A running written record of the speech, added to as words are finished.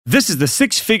This is the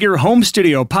Six Figure Home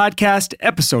Studio Podcast,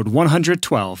 episode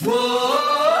 112. You're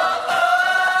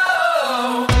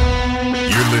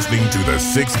listening to the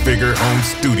Six Figure Home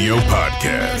Studio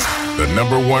Podcast, the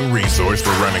 #1 resource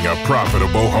for running a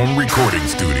profitable home recording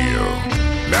studio.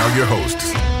 Now your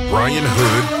hosts, Brian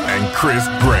Hood and Chris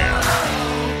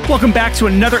Graham. Welcome back to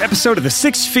another episode of the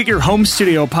Six Figure Home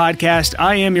Studio Podcast.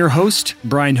 I am your host,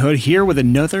 Brian Hood, here with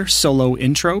another solo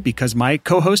intro because my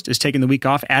co-host is taking the week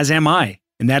off, as am I.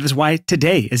 And that is why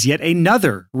today is yet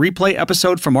another replay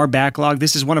episode from our backlog.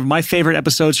 This is one of my favorite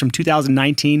episodes from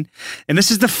 2019, and this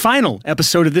is the final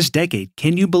episode of this decade.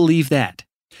 Can you believe that?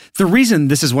 The reason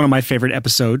this is one of my favorite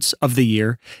episodes of the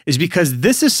year is because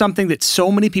this is something that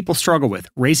so many people struggle with,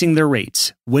 raising their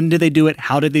rates. When do they do it?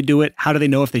 How did they do it? How do they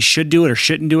know if they should do it or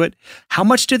shouldn't do it? How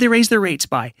much do they raise their rates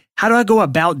by? How do I go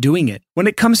about doing it? When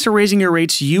it comes to raising your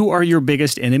rates, you are your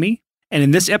biggest enemy. And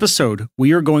in this episode,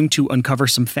 we are going to uncover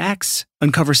some facts,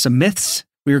 uncover some myths.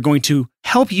 We are going to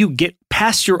help you get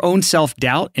past your own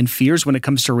self-doubt and fears when it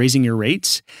comes to raising your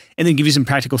rates, and then give you some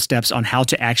practical steps on how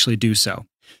to actually do so.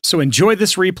 So enjoy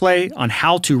this replay on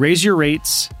how to raise your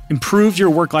rates, improve your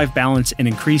work-life balance, and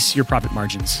increase your profit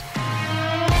margins.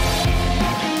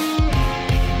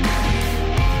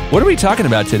 What are we talking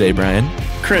about today, Brian?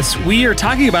 Chris, we are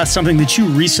talking about something that you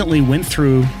recently went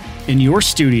through in your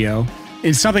studio.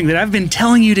 It's something that I've been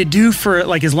telling you to do for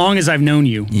like as long as I've known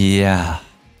you. Yeah.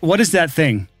 What is that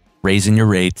thing? Raising your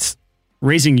rates.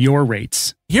 Raising your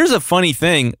rates. Here's a funny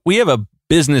thing. We have a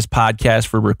business podcast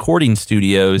for recording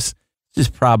studios. This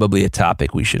is probably a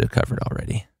topic we should have covered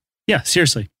already. Yeah,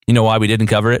 seriously. You know why we didn't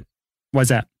cover it? Why's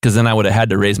that? Because then I would have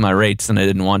had to raise my rates and I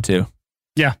didn't want to.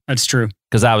 Yeah, that's true.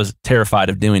 Because I was terrified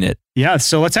of doing it. Yeah,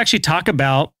 so let's actually talk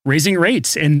about raising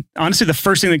rates. And honestly, the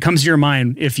first thing that comes to your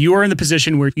mind, if you are in the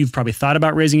position where you've probably thought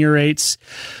about raising your rates,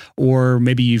 or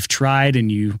maybe you've tried and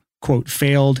you, quote,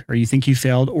 failed, or you think you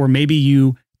failed, or maybe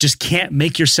you just can't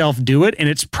make yourself do it, and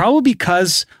it's probably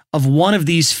because of one of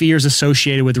these fears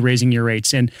associated with raising your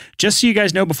rates. And just so you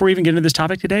guys know, before we even get into this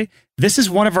topic today, this is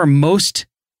one of our most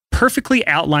perfectly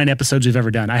outlined episodes we've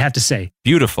ever done, I have to say.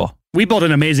 Beautiful. We built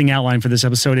an amazing outline for this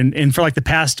episode. And for like the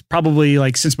past, probably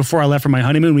like since before I left for my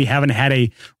honeymoon, we haven't had a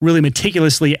really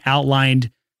meticulously outlined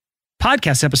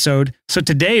podcast episode. So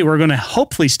today we're going to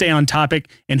hopefully stay on topic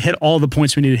and hit all the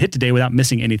points we need to hit today without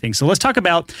missing anything. So let's talk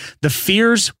about the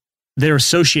fears that are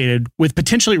associated with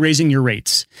potentially raising your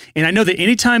rates. And I know that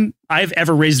anytime I've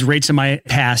ever raised rates in my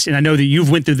past, and I know that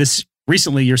you've went through this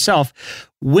recently yourself,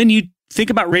 when you think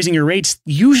about raising your rates,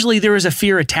 usually there is a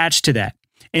fear attached to that.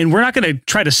 And we're not going to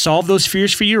try to solve those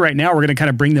fears for you right now. We're going to kind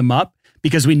of bring them up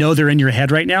because we know they're in your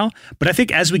head right now. But I think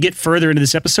as we get further into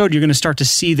this episode, you're going to start to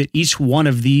see that each one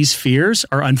of these fears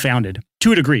are unfounded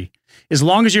to a degree. As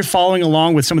long as you're following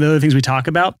along with some of the other things we talk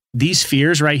about, these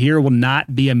fears right here will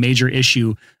not be a major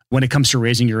issue when it comes to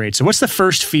raising your rates. So what's the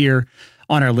first fear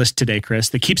on our list today, Chris,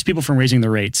 that keeps people from raising their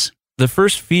rates? The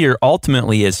first fear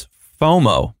ultimately is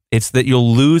FOMO. It's that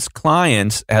you'll lose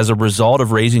clients as a result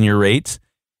of raising your rates,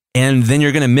 and then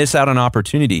you're going to miss out on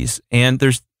opportunities. And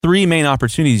there's 3 main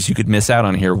opportunities you could miss out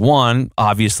on here. One,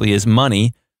 obviously, is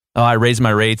money. Oh, I raised my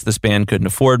rates. This band couldn't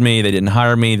afford me. They didn't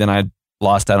hire me. Then I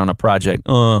lost out on a project.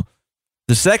 The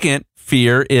second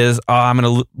fear is I'm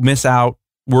going to miss out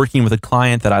working with a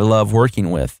client that I love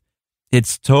working with.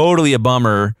 It's totally a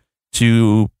bummer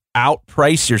to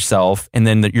outprice yourself and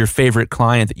then your favorite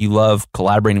client that you love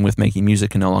collaborating with, making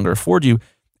music, can no longer afford you.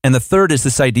 And the third is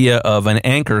this idea of an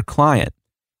anchor client.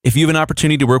 If you have an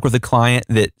opportunity to work with a client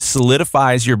that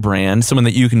solidifies your brand, someone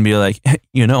that you can be like, hey,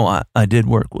 you know, I did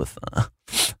work with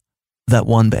that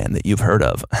one band that you've heard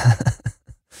of.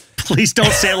 Please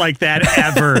don't say it like that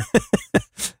ever.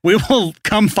 We will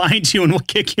come find you and we'll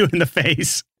kick you in the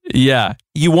face. Yeah.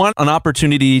 You want an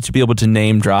opportunity to be able to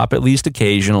name drop at least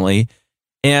occasionally.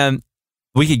 And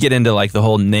we could get into like the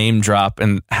whole name drop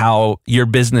and how your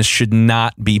business should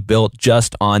not be built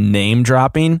just on name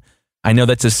dropping. I know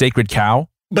that's a sacred cow.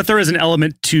 But there is an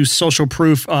element to social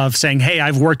proof of saying, hey,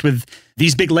 I've worked with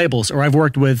these big labels or I've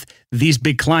worked with these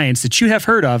big clients that you have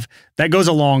heard of. That goes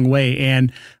a long way.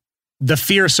 And the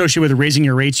fear associated with raising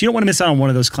your rates, you don't want to miss out on one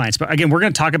of those clients. But again, we're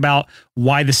going to talk about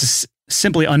why this is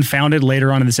simply unfounded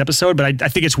later on in this episode. But I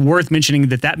think it's worth mentioning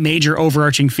that major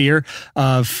overarching fear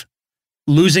of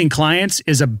losing clients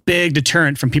is a big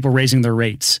deterrent from people raising their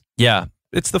rates. Yeah,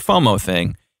 it's the FOMO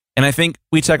thing. And I think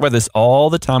we talk about this all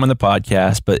the time on the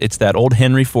podcast, but it's that old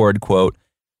Henry Ford quote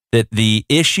that the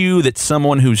issue that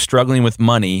someone who's struggling with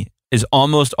money is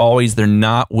almost always they're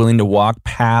not willing to walk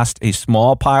past a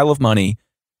small pile of money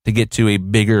to get to a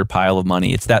bigger pile of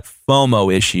money. It's that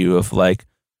FOMO issue of like,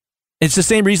 It's the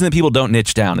same reason that people don't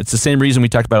niche down. It's the same reason we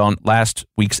talked about on last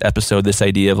week's episode, this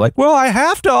idea of like, well, I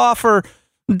have to offer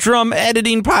drum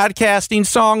editing, podcasting,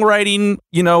 songwriting,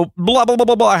 blah, blah, blah,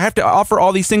 blah, blah. I have to offer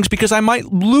all these things because I might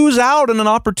lose out on an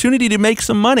opportunity to make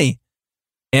some money.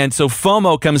 And so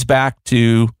FOMO comes back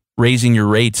to raising your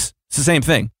rates. It's the same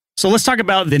thing. So let's talk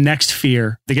about the next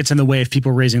fear that gets in the way of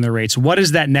people raising their rates. What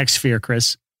is that next fear,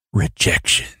 Chris?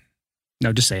 Rejection.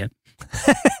 No, just say it.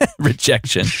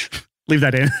 Rejection. Leave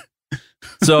that in.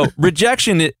 So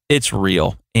rejection, it's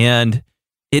real. And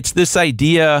it's this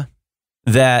idea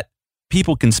that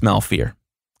people can smell fear.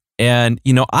 And,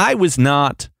 I was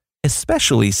not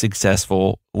especially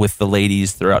successful with the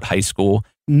ladies throughout high school.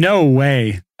 No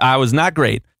way. I was not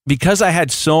great because I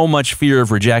had so much fear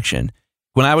of rejection.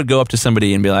 When I would go up to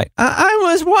somebody and be like, I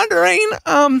was wondering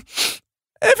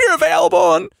if you're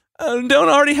available and don't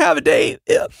already have a date,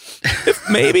 if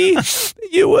maybe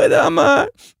you would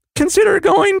consider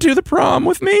going to the prom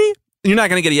with me. You're not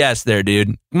going to get a yes there,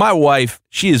 dude. My wife,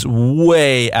 she is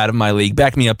way out of my league.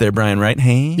 Back me up there, Brian, right?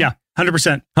 Hey? Yeah,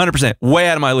 100%. 100%. Way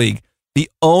out of my league. The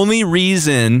only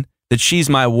reason that she's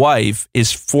my wife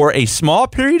is for a small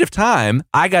period of time,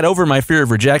 I got over my fear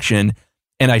of rejection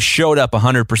and I showed up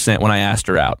 100% when I asked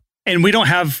her out. And we don't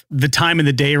have the time in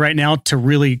the day right now to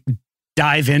really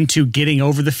dive into getting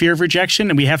over the fear of rejection.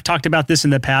 And we have talked about this in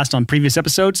the past on previous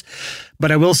episodes.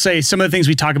 But I will say some of the things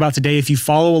we talk about today, if you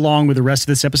follow along with the rest of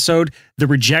this episode, the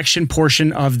rejection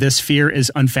portion of this fear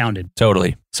is unfounded.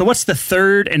 Totally. So what's the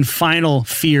third and final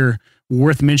fear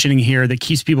worth mentioning here that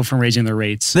keeps people from raising their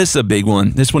rates? This is a big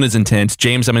one. This one is intense.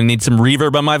 James, I'm going to need some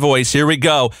reverb on my voice. Here we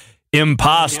go.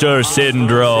 Imposter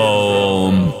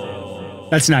syndrome.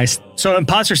 That's nice. So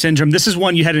imposter syndrome, this is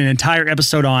one you had an entire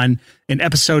episode on in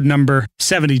episode number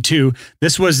 72.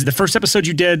 This was the first episode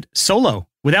you did solo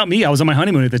without me. I was on my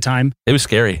honeymoon at the time. It was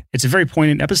scary. It's a very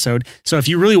poignant episode. So if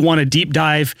you really want a deep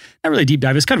dive, not really deep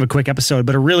dive, it's kind of a quick episode,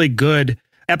 but a really good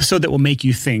episode that will make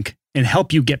you think and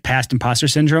help you get past imposter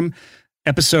syndrome,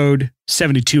 episode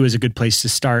 72 is a good place to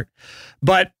start.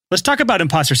 But let's talk about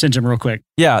imposter syndrome real quick.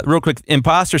 Yeah, real quick.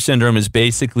 Imposter syndrome is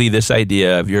basically this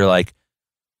idea of you're like,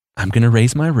 I'm going to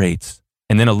raise my rates.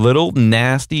 And then a little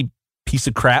nasty piece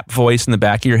of crap voice in the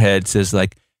back of your head says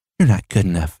like, you're not good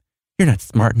enough. You're not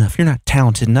smart enough. You're not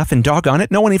talented enough. And doggone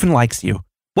it, no one even likes you.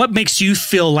 What makes you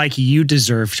feel like you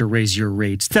deserve to raise your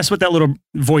rates? That's what that little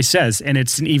voice says. And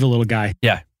it's an evil little guy.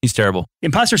 Yeah, he's terrible.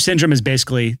 Imposter syndrome is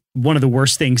basically one of the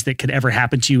worst things that could ever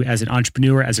happen to you as an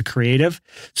entrepreneur, as a creative.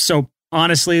 So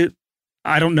honestly,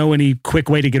 I don't know any quick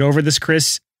way to get over this,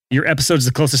 Chris. Your episode is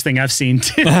the closest thing I've seen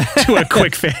to a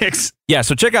quick fix. Yeah,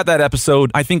 so check out that episode.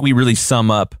 I think we really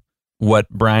sum up what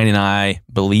Brian and I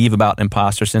believe about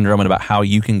imposter syndrome and about how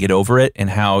you can get over it and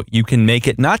how you can make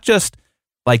it not just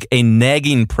like a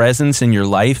nagging presence in your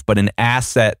life, but an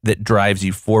asset that drives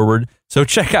you forward. So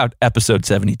check out episode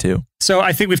 72. So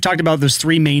I think we've talked about those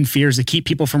three main fears that keep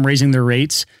people from raising their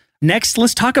rates. Next,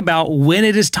 let's talk about when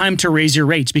it is time to raise your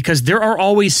rates, because there are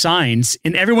always signs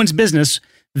in everyone's business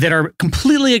that are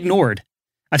completely ignored.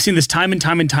 I've seen this time and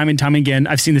time and time and time again.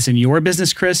 I've seen this in your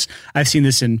business, Chris. I've seen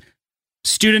this in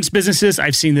students' businesses.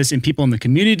 I've seen this in people in the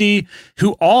community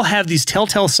who all have these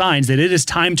telltale signs that it is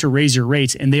time to raise your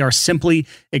rates, and they are simply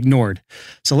ignored.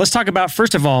 So let's talk about,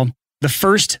 first of all, the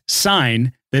first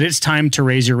sign that it's time to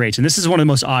raise your rates. And this is one of the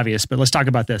most obvious, but let's talk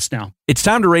about this now. It's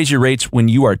time to raise your rates when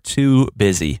you are too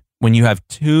busy, when you have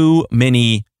too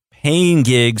many paying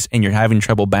gigs and you're having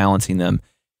trouble balancing them.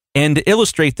 And to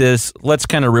illustrate this, let's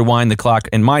kind of rewind the clock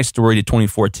in my story to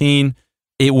 2014.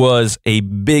 It was a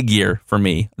big year for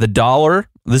me. The dollar,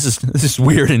 this is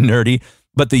weird and nerdy,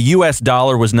 but the US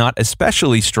dollar was not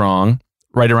especially strong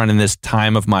right around in this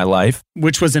time of my life.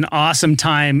 Which was an awesome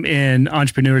time in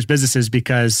entrepreneurs' businesses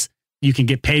because you can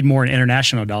get paid more in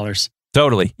international dollars.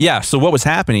 Totally. Yeah. So what was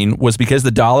happening was because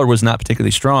the dollar was not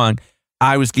particularly strong,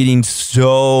 I was getting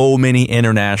so many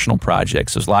international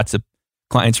projects. There's lots of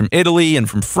clients from Italy and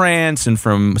from France and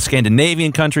from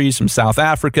Scandinavian countries, from South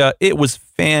Africa. It was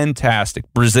fantastic.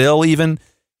 Brazil even.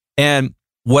 And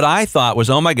what I thought was,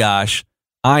 oh my gosh,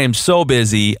 I am so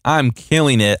busy. I'm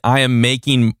killing it. I am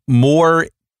making more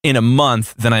in a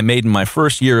month than I made in my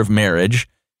first year of marriage.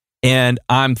 And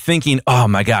I'm thinking, oh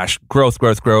my gosh, growth.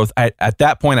 At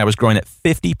that point, I was growing at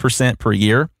 50% per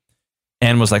year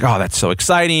and was like, oh, that's so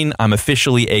exciting. I'm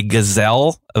officially a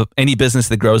gazelle. Any business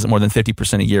that grows at more than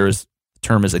 50% a year is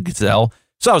term is a gazelle.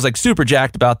 So I was like super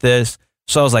jacked about this.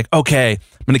 So I was like, okay,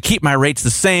 I'm going to keep my rates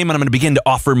the same and I'm going to begin to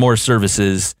offer more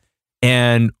services.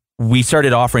 And we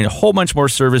started offering a whole bunch more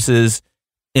services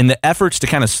in the efforts to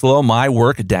kind of slow my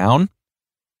work down.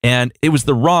 And it was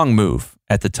the wrong move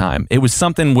at the time. It was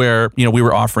something where, we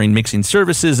were offering mixing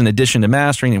services in addition to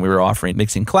mastering, and we were offering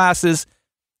mixing classes,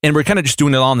 and we're kind of just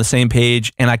doing it all on the same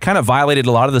page. And I kind of violated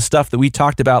a lot of the stuff that we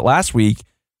talked about last week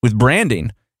with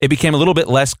branding. It became a little bit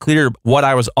less clear what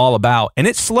I was all about, and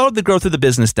it slowed the growth of the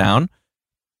business down,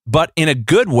 but in a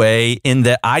good way, in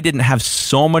that I didn't have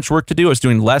so much work to do. I was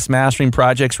doing less mastering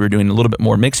projects. We were doing a little bit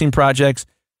more mixing projects.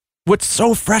 What's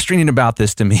so frustrating about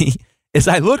this to me is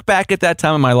I look back at that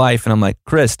time in my life and I'm like,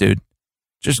 Chris, dude,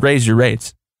 just raise your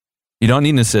rates. You don't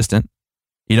need an assistant.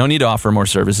 You don't need to offer more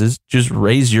services. Just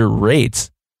raise your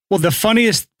rates. Well, the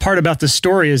funniest part about the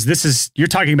story is you're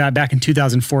talking about back in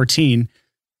 2014.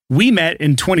 We met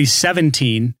in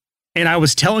 2017, and I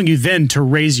was telling you then to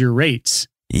raise your rates.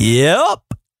 Yep.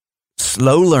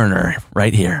 Slow learner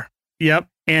right here. Yep.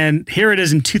 And here it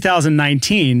is in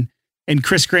 2019, and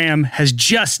Chris Graham has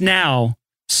just now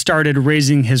started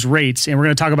raising his rates. And we're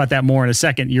going to talk about that more in a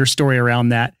second, your story around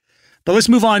that. But let's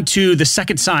move on to the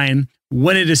second sign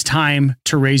when it is time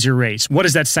to raise your rates. What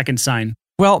is that second sign?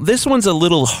 Well, this one's a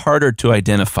little harder to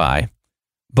identify,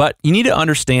 but you need to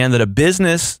understand that a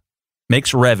business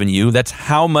makes revenue. That's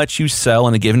how much you sell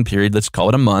in a given period. Let's call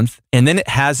it a month. And then it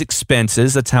has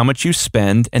expenses. That's how much you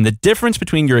spend. And the difference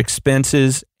between your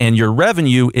expenses and your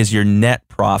revenue is your net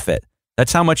profit.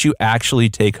 That's how much you actually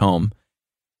take home.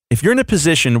 If you're in a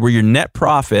position where your net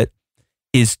profit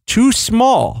is too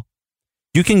small,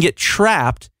 you can get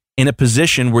trapped in a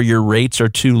position where your rates are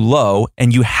too low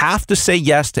and you have to say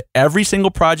yes to every single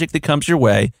project that comes your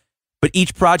way, but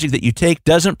each project that you take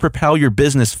doesn't propel your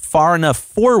business far enough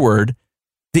forward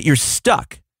that you're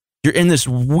stuck. You're in this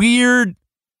weird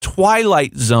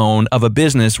twilight zone of a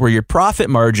business where your profit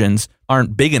margins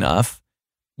aren't big enough.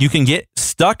 You can get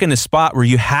stuck in a spot where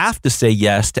you have to say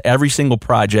yes to every single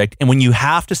project. And when you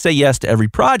have to say yes to every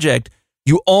project,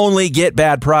 you only get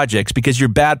bad projects because your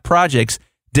bad projects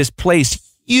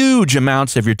displace huge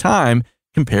amounts of your time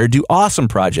compared to awesome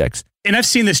projects. And I've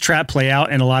seen this trap play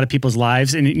out in a lot of people's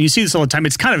lives. And you see this all the time.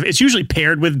 It's usually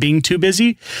paired with being too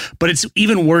busy, but it's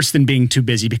even worse than being too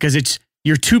busy because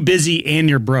you're too busy and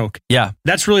you're broke. Yeah.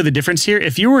 That's really the difference here.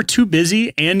 If you were too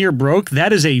busy and you're broke,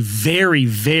 that is a very,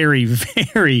 very,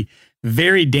 very,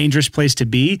 very dangerous place to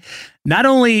be. Not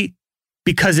only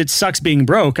because it sucks being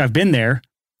broke, I've been there,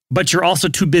 but you're also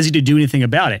too busy to do anything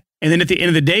about it. And then at the end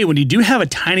of the day, when you do have a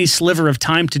tiny sliver of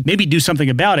time to maybe do something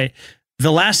about it,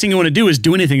 the last thing you want to do is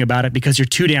do anything about it because you're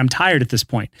too damn tired at this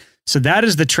point. So that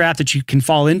is the trap that you can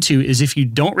fall into, is if you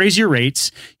don't raise your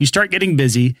rates, you start getting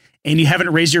busy and you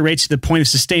haven't raised your rates to the point of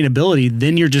sustainability,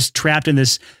 then you're just trapped in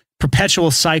this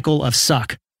perpetual cycle of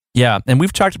suck. Yeah. And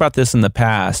we've talked about this in the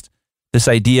past, this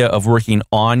idea of working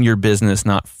on your business,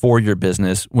 not for your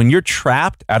business. When you're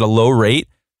trapped at a low rate,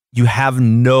 you have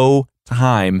no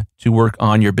time to work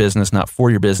on your business, not for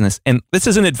your business. And this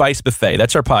is an advice buffet.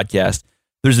 That's our podcast.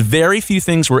 There's very few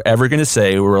things we're ever going to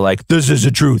say where we're like, this is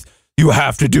the truth. You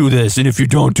have to do this. And if you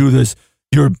don't do this,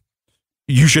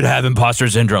 you should have imposter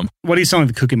syndrome. What are you selling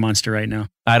the Cookie Monster right now?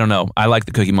 I don't know. I like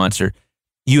the Cookie Monster.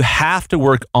 You have to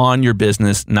work on your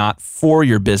business, not for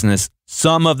your business,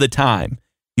 some of the time.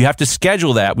 You have to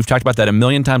schedule that. We've talked about that a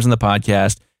million times on the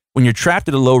podcast. When you're trapped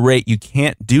at a low rate, you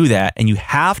can't do that. And you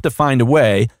have to find a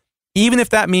way, even if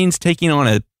that means taking on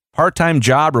a part-time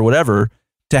job or whatever,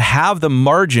 to have the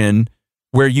margin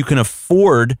where you can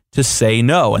afford to say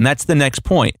no. And that's the next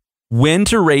point. When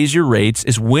to raise your rates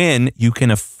is when you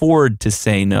can afford to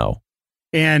say no.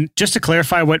 And just to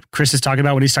clarify what Chris is talking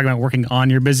about when he's talking about working on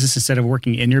your business instead of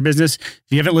working in your business, if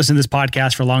you haven't listened to this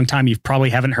podcast for a long time, you probably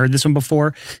haven't heard this one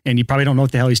before, and you probably don't know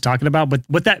what the hell he's talking about. But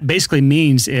what that basically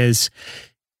means is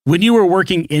when you were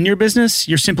working in your business,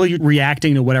 you're simply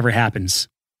reacting to whatever happens.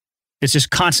 It's just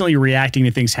constantly reacting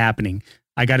to things happening.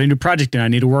 I got a new project and I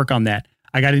need to work on that.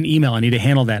 I got an email, I need to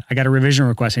handle that. I got a revision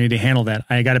request, I need to handle that.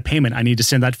 I got a payment, I need to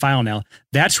send that file now.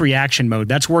 That's reaction mode.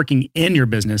 That's working in your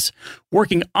business.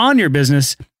 Working on your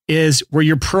business is where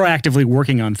you're proactively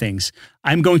working on things.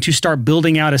 I'm going to start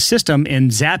building out a system in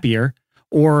Zapier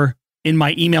or in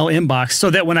my email inbox so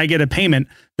that when I get a payment,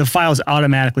 the file is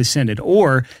automatically sent.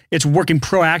 Or it's working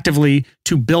proactively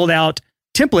to build out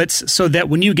templates so that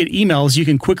when you get emails, you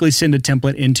can quickly send a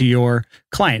template into your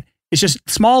client. It's just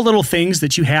small little things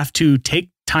that you have to take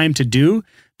time to do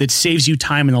that saves you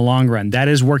time in the long run. That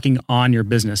is working on your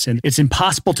business. And it's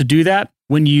impossible to do that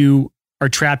when you are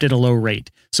trapped at a low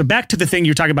rate. So back to the thing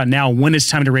you're talking about now, when it's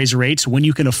time to raise rates, when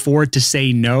you can afford to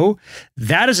say no,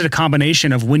 that is a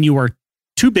combination of when you are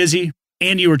too busy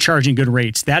and you are charging good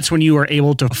rates. That's when you are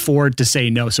able to afford to say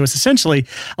no. So it's essentially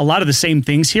a lot of the same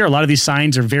things here. A lot of these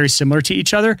signs are very similar to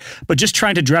each other, but just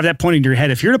trying to drive that point into your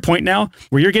head. If you're at a point now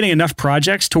where you're getting enough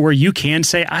projects to where you can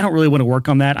say, I don't really want to work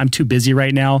on that. I'm too busy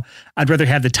right now. I'd rather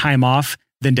have the time off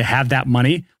than to have that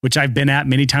money, which I've been at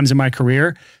many times in my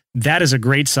career. That is a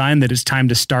great sign that it's time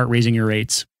to start raising your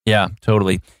rates. Yeah,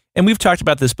 totally. And we've talked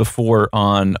about this before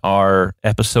on our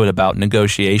episode about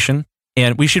negotiation.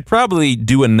 And we should probably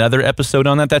do another episode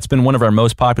on that. That's been one of our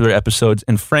most popular episodes.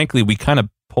 And frankly, we kind of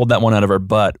pulled that one out of our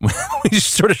butt. We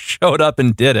just sort of showed up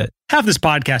and did it. Half this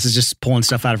podcast is just pulling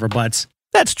stuff out of our butts.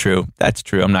 That's true. That's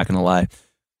true. I'm not going to lie.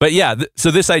 But yeah,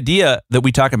 so this idea that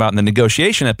we talk about in the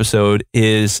negotiation episode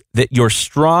is that your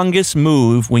strongest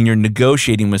move when you're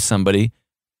negotiating with somebody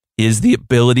is the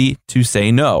ability to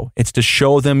say no. It's to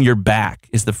show them your back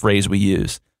is the phrase we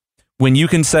use. When you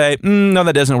can say, no,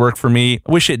 that doesn't work for me.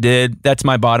 I wish it did. That's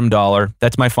my bottom dollar.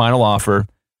 That's my final offer.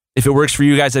 If it works for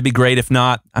you guys, that'd be great. If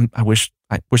not, I wish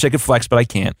I could flex, but I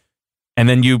can't. And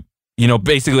then you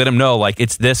basically let them know, like,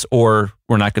 it's this or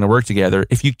we're not going to work together.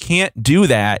 If you can't do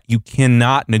that, you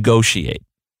cannot negotiate.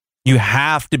 You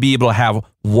have to be able to have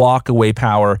walk away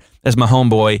power, as my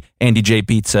homeboy, Andy J.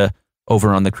 Pizza,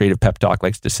 over on the Creative Pep Talk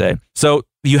likes to say. So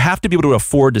you have to be able to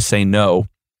afford to say no.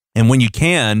 And when you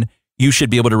can, you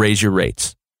should be able to raise your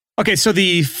rates. Okay, so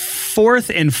the fourth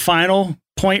and final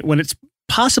point when it's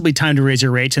possibly time to raise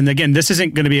your rates, and again, this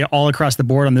isn't going to be all across the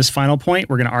board on this final point.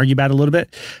 We're going to argue about it a little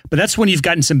bit, but that's when you've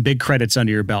gotten some big credits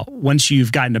under your belt. Once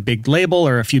you've gotten a big label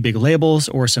or a few big labels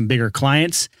or some bigger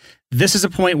clients, this is a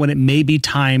point when it may be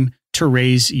time to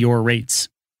raise your rates.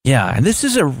 Yeah, and this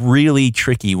is a really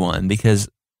tricky one because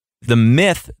the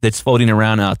myth that's floating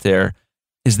around out there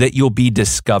is that you'll be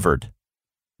discovered.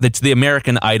 That's the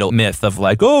American Idol myth of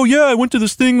like, oh yeah, I went to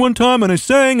this thing one time and I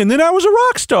sang and then I was a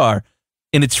rock star.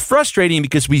 And it's frustrating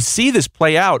because we see this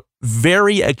play out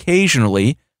very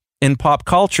occasionally in pop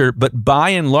culture, but by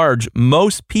and large,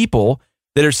 most people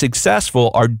that are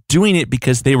successful are doing it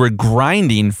because they were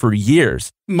grinding for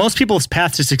years. Most people's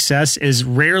path to success is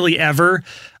rarely ever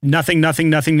nothing,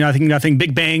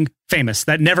 big bang, famous.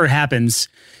 That never happens.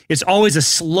 It's always a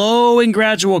slow and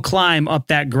gradual climb up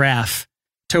that graph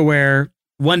to where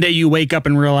one day you wake up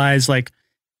and realize, like,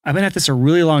 I've been at this a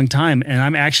really long time and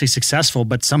I'm actually successful,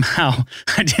 but somehow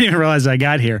I didn't even realize I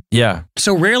got here. Yeah.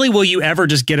 So rarely will you ever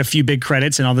just get a few big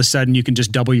credits and all of a sudden you can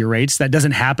just double your rates. That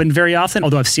doesn't happen very often,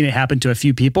 although I've seen it happen to a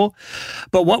few people.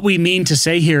 But what we mean to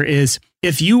say here is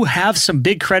if you have some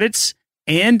big credits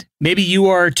and maybe you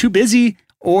are too busy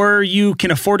or you can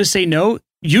afford to say no,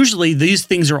 usually these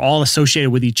things are all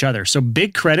associated with each other. So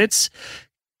big credits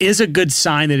is a good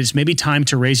sign that it's maybe time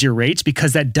to raise your rates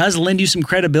because that does lend you some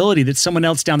credibility that someone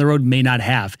else down the road may not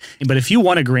have. But if you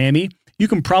want a Grammy, you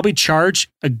can probably charge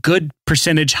a good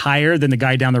percentage higher than the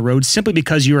guy down the road simply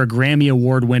because you're a Grammy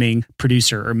award-winning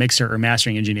producer or mixer or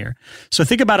mastering engineer. So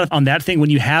think about it on that thing.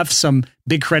 When you have some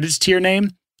big credits to your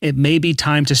name, it may be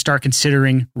time to start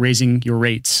considering raising your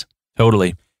rates.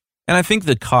 Totally. And I think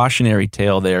the cautionary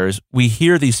tale there is we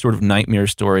hear these sort of nightmare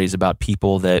stories about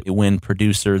people that win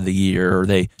Producer of the Year or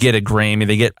they get a Grammy,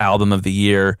 they get Album of the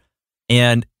Year.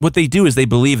 And what they do is they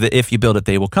believe that if you build it,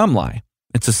 they will come lie.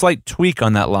 It's a slight tweak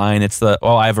on that line. It's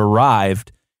I've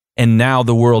arrived and now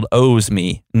the world owes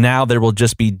me. Now there will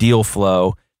just be deal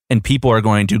flow and people are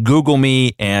going to Google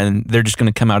me and they're just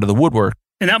going to come out of the woodwork.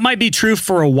 And that might be true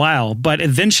for a while, but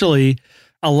eventually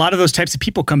a lot of those types of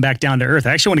people come back down to earth.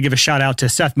 I actually want to give a shout out to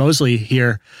Seth Mosley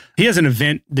here. He has an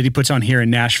event that he puts on here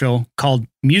in Nashville called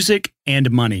Music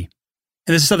and Money.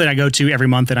 And this is something I go to every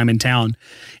month that I'm in town.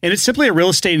 And it's simply a real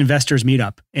estate investors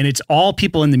meetup. And it's all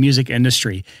people in the music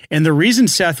industry. And the reason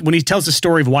Seth, when he tells the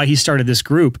story of why he started this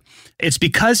group, it's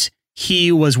because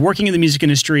he was working in the music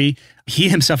industry. He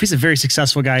himself, he's a very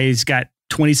successful guy. He's got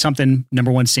 20-something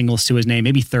 #1 singles to his name,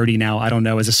 maybe 30 now, I don't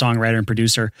know, as a songwriter and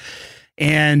producer.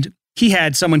 And he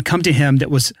had someone come to him that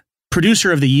was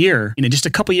Producer of the Year. Just a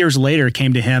couple years later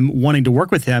came to him wanting to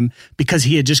work with him because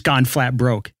he had just gone flat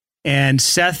broke. And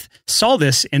Seth saw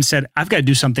this and said, I've got to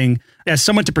do something as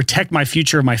someone to protect my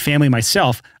future, my family,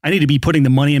 myself. I need to be putting the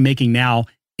money I'm making now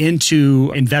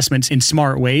into investments in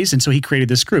smart ways. And so he created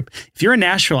this group. If you're in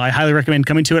Nashville, I highly recommend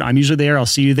coming to it. I'm usually there. I'll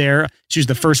see you there. It's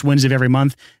usually the first Wednesday of every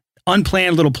month.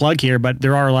 Unplanned little plug here, but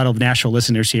there are a lot of Nashville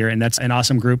listeners here, and that's an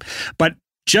awesome group. But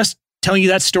just telling you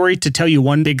that story to tell you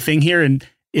one big thing here. And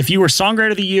if you were Songwriter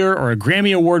of the Year or a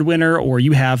Grammy Award winner, or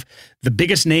you have the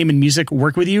biggest name in music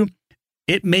work with you,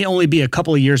 it may only be a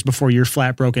couple of years before you're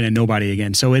flat broken and nobody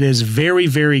again. So it is very,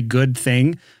 very good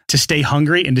thing to stay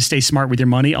hungry and to stay smart with your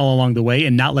money all along the way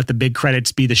and not let the big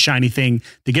credits be the shiny thing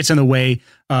that gets in the way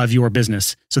of your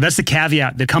business. So that's the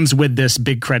caveat that comes with this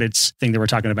big credits thing that we're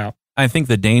talking about. I think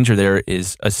the danger there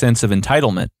is a sense of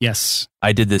entitlement. Yes.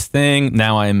 I did this thing,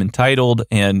 now I am entitled.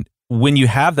 And when you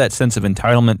have that sense of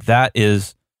entitlement, that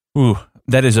is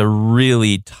a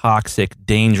really toxic,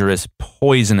 dangerous,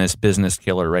 poisonous business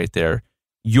killer right there.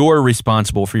 You're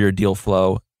responsible for your deal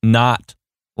flow, not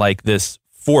like this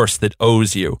force that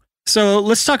owes you. So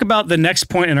let's talk about the next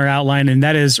point in our outline, and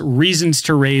that is reasons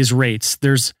to raise rates.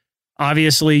 There's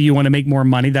obviously you want to make more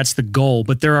money. That's the goal.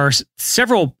 But there are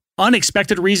several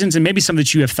unexpected reasons and maybe some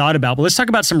that you have thought about. But let's talk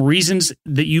about some reasons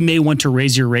that you may want to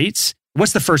raise your rates.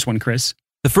 What's the first one, Chris?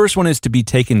 The first one is to be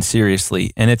taken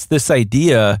seriously. And it's this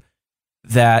idea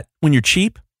that when you're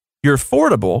cheap, you're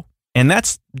affordable, and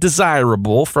that's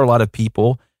desirable for a lot of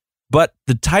people. But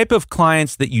the type of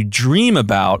clients that you dream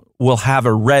about will have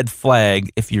a red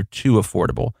flag if you're too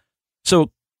affordable.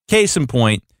 So case in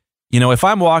point, if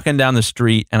I'm walking down the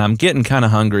street and I'm getting kind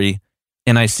of hungry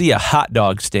and I see a hot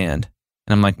dog stand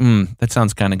and I'm like, that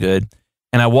sounds kind of good.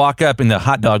 And I walk up and the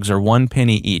hot dogs are 1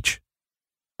 penny each.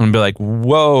 I'm going to be like,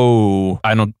 whoa,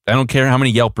 I don't care how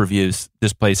many Yelp reviews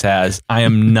this place has. I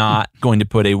am not going to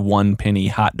put a 1 penny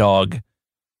hot dog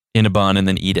in a bun and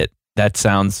then eat it. That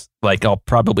sounds like I'll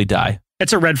probably die.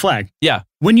 It's a red flag. Yeah.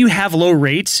 When you have low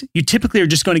rates, you typically are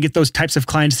just going to get those types of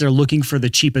clients that are looking for the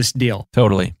cheapest deal.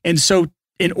 Totally. And so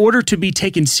in order to be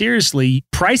taken seriously,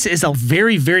 price is a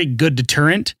very, very good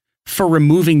deterrent for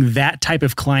removing that type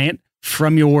of client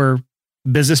from your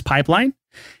business pipeline.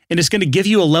 And it's going to give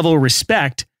you a level of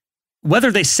respect.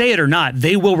 Whether they say it or not,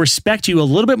 they will respect you a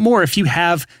little bit more if you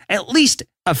have at least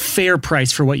a fair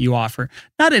price for what you offer.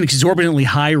 Not an exorbitantly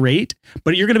high rate,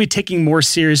 but you're going to be taking more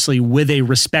seriously with a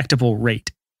respectable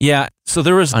rate. Yeah. So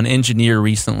there was an engineer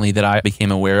recently that I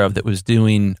became aware of that was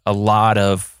doing a lot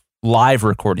of live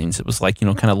recordings. It was like,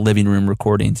 kind of living room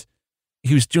recordings.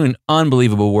 He was doing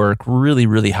unbelievable work, really,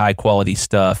 really high quality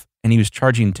stuff. And he was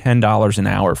charging $10 an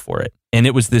hour for it. And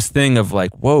it was this thing of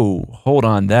like, whoa, hold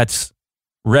on, that's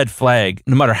red flag.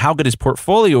 No matter how good his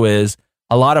portfolio is,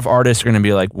 a lot of artists are going to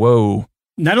be like, whoa.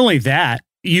 Not only that,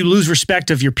 you lose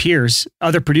respect of your peers,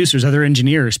 other producers, other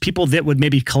engineers, people that would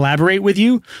maybe collaborate with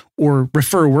you or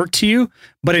refer work to you.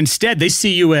 But instead, they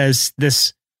see you as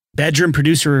this bedroom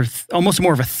producer, almost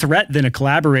more of a threat than a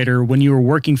collaborator when you were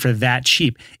working for that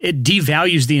cheap. It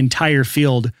devalues the entire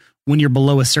field when you're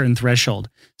below a certain threshold.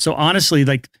 So honestly,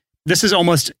 this is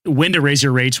almost when to raise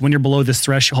your rates when you're below this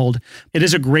threshold. It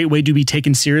is a great way to be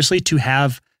taken seriously, to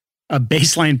have a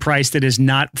baseline price that is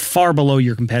not far below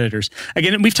your competitors.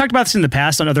 Again, we've talked about this in the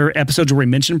past on other episodes where we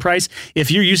mentioned price.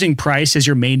 If you're using price as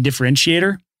your main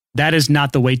differentiator, that is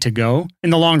not the way to go in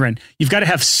the long run. You've got to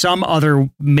have some other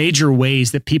major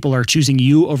ways that people are choosing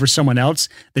you over someone else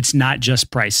that's not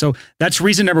just price. So that's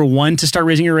reason number one to start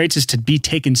raising your rates, is to be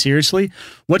taken seriously.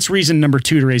 What's reason number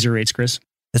two to raise your rates, Chris?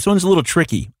 This one's a little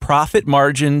tricky. Profit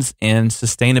margins and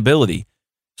sustainability.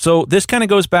 So this kind of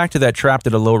goes back to that trapped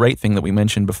at a low rate thing that we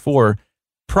mentioned before.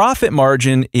 Profit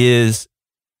margin is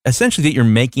essentially that you're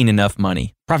making enough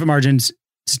money. Profit margins,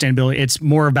 sustainability, it's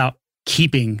more about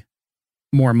keeping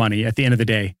more money at the end of the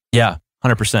day. Yeah,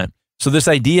 100%. So this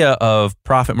idea of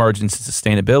profit margins and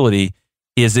sustainability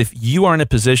is if you are in a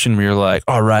position where you're like,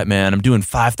 all right, man, I'm doing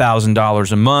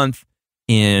 $5,000 a month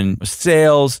in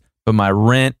sales, but my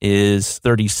rent is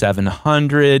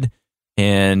 $3,700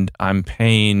 and I'm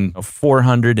paying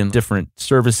 $400 in different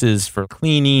services for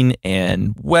cleaning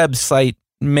and website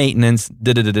maintenance,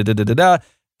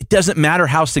 It doesn't matter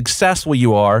how successful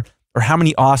you are or how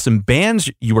many awesome bands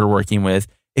you are working with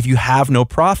if you have no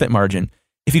profit margin.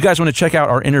 If you guys want to check out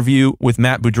our interview with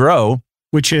Matt Boudreau,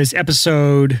 which is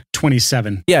episode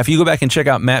 27. Yeah, if you go back and check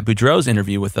out Matt Boudreau's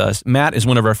interview with us, Matt is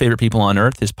one of our favorite people on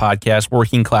earth. His podcast,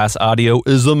 Working Class Audio,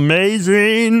 is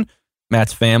amazing.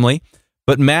 Matt's family.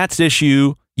 But Matt's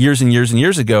issue years and years and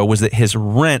years ago was that his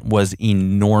rent was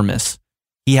enormous.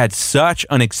 He had such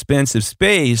an expensive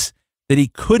space that he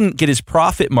couldn't get his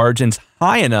profit margins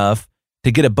high enough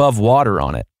to get above water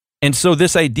on it. And so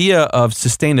this idea of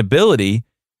sustainability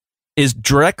is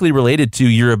directly related to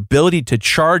your ability to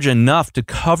charge enough to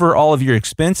cover all of your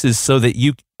expenses so that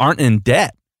you aren't in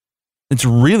debt. It's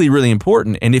really, really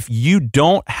important. And if you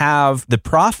don't have the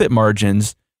profit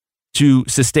margins to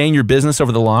sustain your business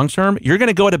over the long term, you're going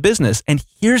to go out of business. And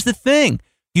here's the thing.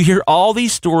 You hear all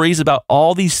these stories about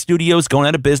all these studios going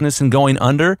out of business and going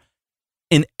under.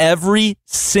 In every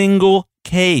single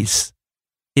case,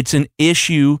 it's an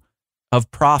issue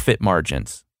of profit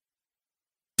margins.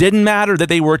 Didn't matter that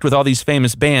they worked with all these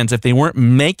famous bands if they weren't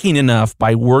making enough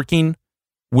by working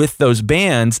with those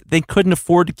bans, they couldn't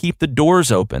afford to keep the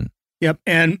doors open. Yep.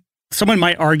 And someone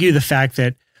might argue the fact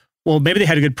that, well, maybe they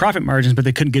had a good profit margins, but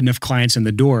they couldn't get enough clients in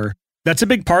the door. That's a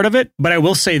big part of it. But I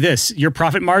will say this, your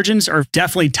profit margins are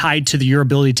definitely tied to your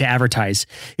ability to advertise.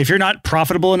 If you're not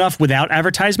profitable enough without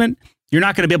advertisement, you're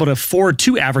not going to be able to afford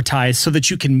to advertise so that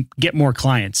you can get more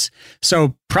clients.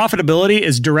 So profitability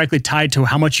is directly tied to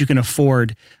how much you can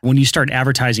afford when you start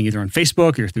advertising either on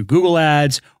Facebook or through Google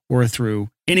Ads or through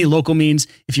any local means.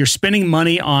 If you're spending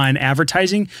money on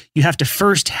advertising, you have to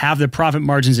first have the profit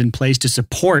margins in place to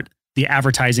support the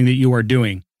advertising that you are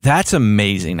doing. That's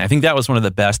amazing. I think that was one of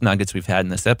the best nuggets we've had in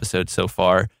this episode so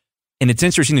far. And it's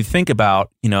interesting to think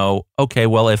about, okay,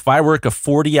 well, if I work a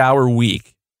 40-hour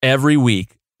week every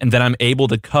week, and then I'm able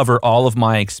to cover all of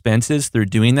my expenses through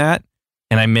doing that,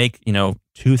 and I make,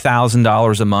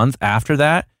 $2,000 a month after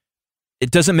that, it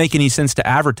doesn't make any sense to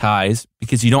advertise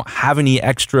because you don't have any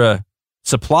extra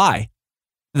supply.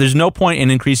 There's no point in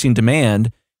increasing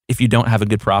demand if you don't have a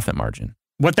good profit margin.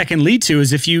 What that can lead to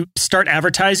is if you start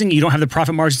advertising, you don't have the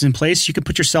profit margins in place, you can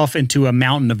put yourself into a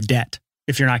mountain of debt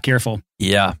if you're not careful.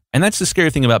 Yeah. And that's the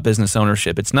scary thing about business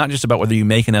ownership. It's not just about whether you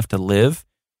make enough to live.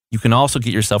 You can also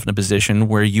get yourself in a position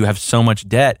where you have so much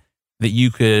debt that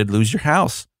you could lose your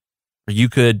house, or you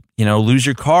could, lose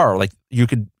your car. Like you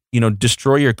could,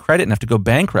 destroy your credit and have to go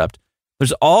bankrupt.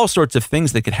 There's all sorts of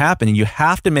things that could happen. And you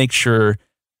have to make sure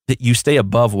that you stay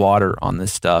above water on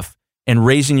this stuff. And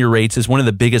raising your rates is one of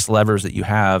the biggest levers that you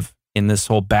have in this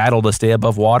whole battle to stay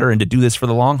above water and to do this for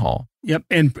the long haul. Yep.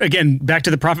 And again, back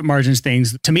to the profit margins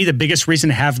things. To me, the biggest reason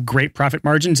to have great profit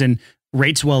margins, and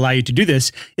rates will allow you to do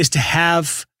this, is to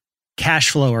have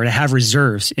cash flow or to have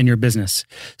reserves in your business.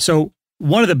 So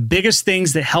one of the biggest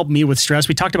things that helped me with stress,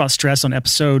 we talked about stress on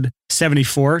episode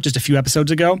 74, just a few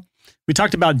episodes ago. We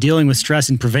talked about dealing with stress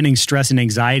and preventing stress and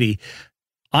anxiety.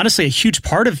 Honestly, a huge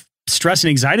part of stress and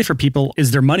anxiety for people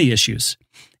is their money issues.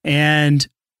 And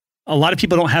a lot of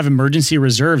people don't have emergency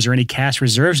reserves or any cash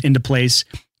reserves into place.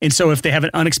 And so if they have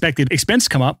an unexpected expense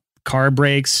come up, car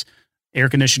breaks, air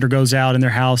conditioner goes out in their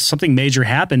house, something major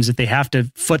happens that they have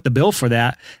to foot the bill for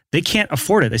that, they can't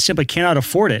afford it. They simply cannot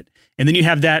afford it. And then you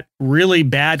have that really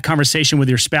bad conversation with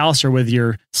your spouse or with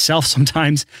yourself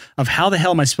sometimes of how the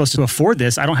hell am I supposed to afford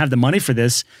this? I don't have the money for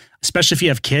this, especially if you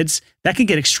have kids. That can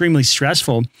get extremely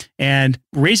stressful. And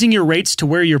raising your rates to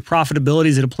where your profitability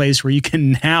is at a place where you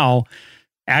can now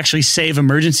actually save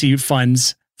emergency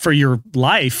funds for your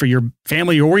life, for your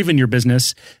family, or even your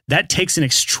business, that takes an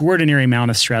extraordinary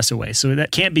amount of stress away. So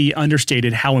that can't be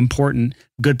understated how important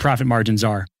good profit margins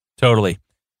are. Totally.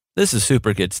 This is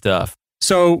super good stuff.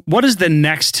 So what is the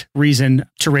next reason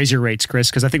to raise your rates,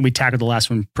 Chris? Because I think we tackled the last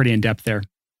one pretty in depth there.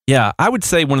 Yeah, I would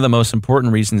say one of the most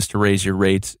important reasons to raise your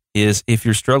rates is if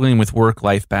you're struggling with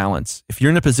work-life balance. If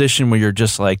you're in a position where you're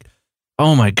just like,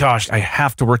 oh my gosh, I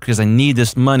have to work because I need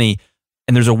this money,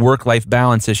 and there's a work-life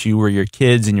balance issue where your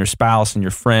kids and your spouse and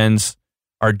your friends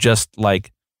are just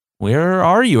like, where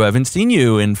are you? I haven't seen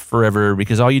you in forever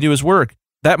because all you do is work.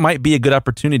 That might be a good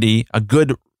opportunity, a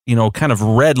good, kind of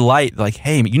red light, like,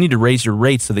 hey, you need to raise your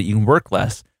rates so that you can work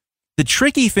less. The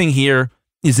tricky thing here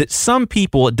is that some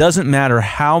people, it doesn't matter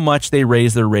how much they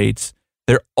raise their rates,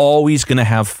 they're always going to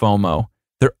have FOMO.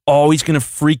 They're always going to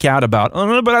freak out about,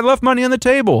 oh, but I left money on the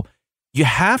table. You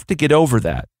have to get over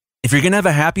that. If you're going to have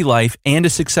a happy life and a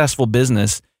successful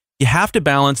business, you have to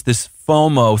balance this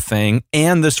FOMO thing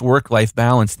and this work-life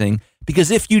balance thing,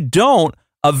 because if you don't,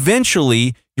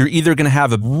 eventually you're either going to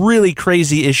have a really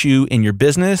crazy issue in your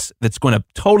business that's going to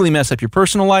totally mess up your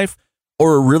personal life,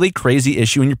 or a really crazy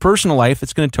issue in your personal life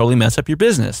that's going to totally mess up your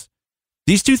business.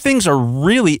 These two things are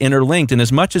really interlinked, and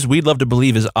as much as we'd love to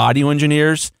believe as audio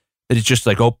engineers that it's just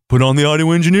like, oh, put on the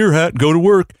audio engineer hat, go to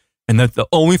work, and that the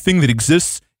only thing that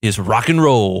exists is rock and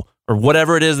roll, or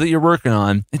whatever it is that you're working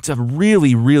on, it's a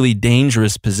really, really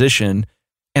dangerous position.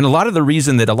 And a lot of the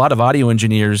reason that a lot of audio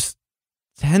engineers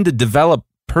tend to develop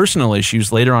personal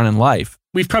issues later on in life.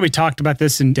 We've probably talked about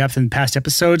this in depth in past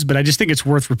episodes, but I just think it's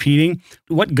worth repeating.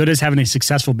 What good is having a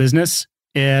successful business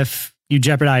if you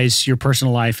jeopardize your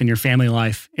personal life and your family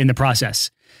life in the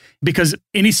process? Because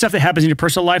any stuff that happens in your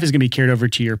personal life is going to be carried over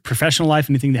to your professional life.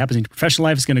 Anything that happens in your professional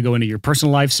life is going to go into your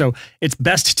personal life. So it's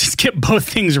best to just get both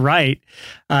things right.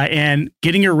 And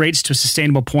getting your rates to a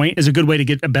sustainable point is a good way to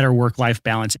get a better work-life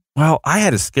balance. Well, I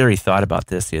had a scary thought about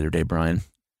this the other day, Brian.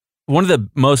 One of the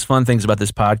most fun things about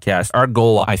this podcast, our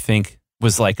goal, I think,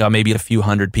 was like maybe a few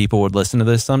hundred people would listen to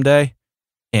this someday.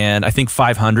 And I think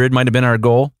 500 might have been our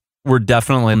goal. We're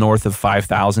definitely north of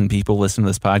 5,000 people listen to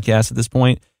this podcast at this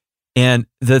point. And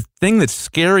the thing that's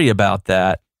scary about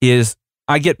that is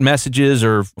I get messages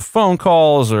or phone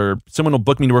calls, or someone will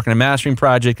book me to work on a mastering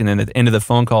project, and then at the end of the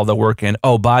phone call, they'll work in,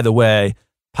 oh, by the way,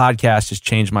 podcast has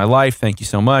changed my life. Thank you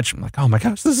so much. I'm like, oh my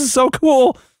gosh, this is so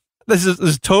cool. This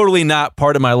is totally not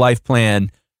part of my life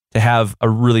plan to have a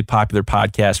really popular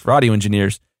podcast for audio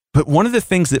engineers. But one of the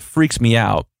things that freaks me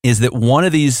out is that one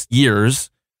of these years,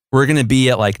 we're going to be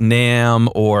at like NAMM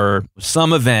or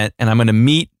some event, and I'm going to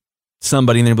meet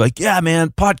somebody, and they're like, yeah, man,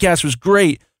 podcast was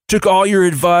great. Took all your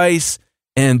advice,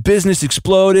 and business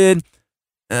exploded.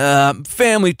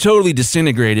 Family totally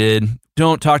disintegrated.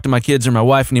 Don't talk to my kids or my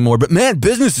wife anymore. But man,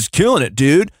 business is killing it,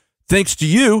 dude. Thanks to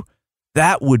you.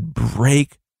 That would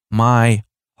break my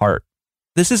heart.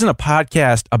 This isn't a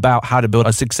podcast about how to build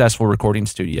a successful recording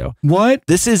studio. What?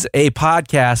 This is a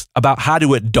podcast about how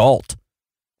to adult.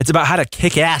 It's about how to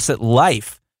kick ass at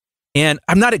life. And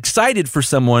I'm not excited for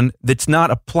someone that's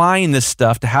not applying this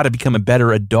stuff to how to become a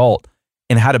better adult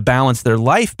and how to balance their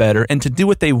life better and to do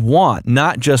what they want,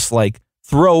 not just like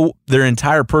throw their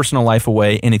entire personal life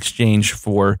away in exchange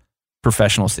for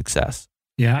professional success.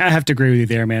 Yeah, I have to agree with you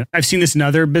there, man. I've seen this in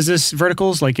other business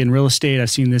verticals, like in real estate. I've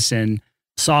seen this in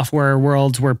software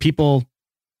worlds where people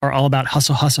are all about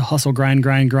hustle,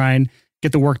 grind,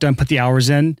 get the work done, put the hours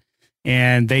in,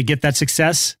 and they get that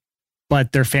success,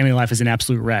 but their family life is an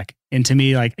absolute wreck. And to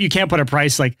me, like, you can't put a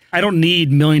price, like, I don't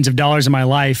need millions of dollars in my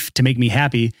life to make me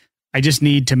happy. I just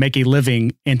need to make a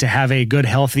living and to have a good,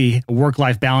 healthy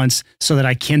work-life balance so that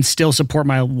I can still support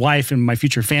my wife and my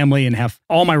future family and have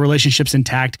all my relationships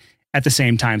intact at the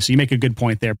same time. So you make a good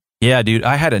point there. Yeah, dude,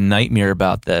 I had a nightmare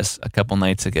about this a couple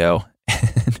nights ago.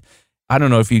 I don't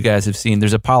know if you guys have seen,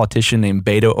 there's a politician named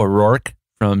Beto O'Rourke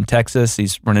from Texas.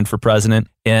 He's running for president.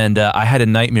 And I had a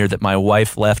nightmare that my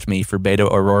wife left me for Beto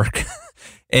O'Rourke.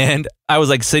 And I was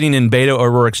like sitting in Beto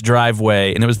O'Rourke's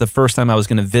driveway, and it was the first time I was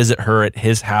going to visit her at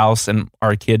his house, and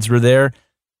our kids were there.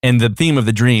 And the theme of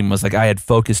the dream was like I had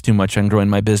focused too much on growing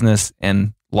my business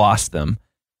and lost them.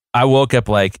 I woke up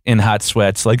like in hot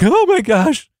sweats, like, oh my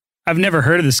gosh. I've never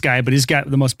heard of this guy, but he's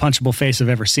got the most punchable face I've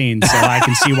ever seen. So I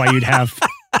can see why you'd have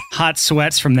hot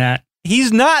sweats from that.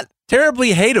 He's not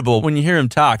terribly hateable when you hear him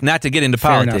talk, not to get into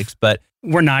politics, but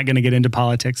we're not going to get into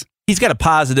politics. He's got a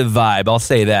positive vibe. I'll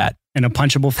say that. And a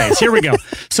punchable face. Here we go.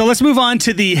 So let's move on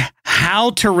to the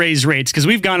how to raise rates, because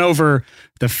we've gone over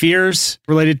the fears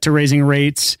related to raising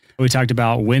rates. We talked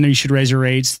about when you should raise your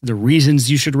rates, the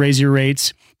reasons you should raise your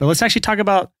rates. But let's actually talk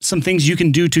about some things you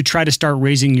can do to try to start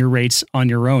raising your rates on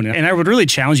your own. And I would really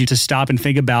challenge you to stop and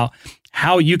think about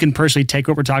how you can personally take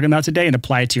what we're talking about today and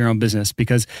apply it to your own business.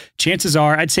 Because chances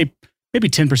are, I'd say maybe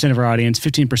 10% of our audience,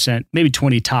 15%, maybe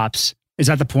 20 tops, is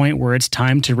at the point where it's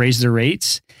time to raise their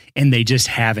rates, and they just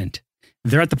haven't.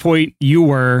 They're at the point you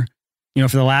were,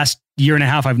 for the last year and a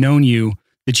half I've known you,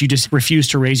 that you just refuse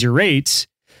to raise your rates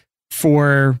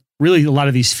for really a lot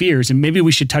of these fears. And maybe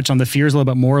we should touch on the fears a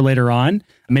little bit more later on,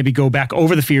 maybe go back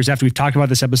over the fears after we've talked about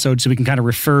this episode so we can kind of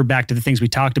refer back to the things we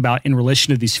talked about in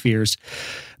relation to these fears.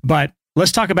 But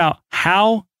let's talk about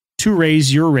how to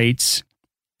raise your rates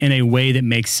in a way that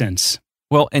makes sense.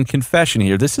 Well, and confession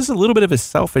here, this is a little bit of a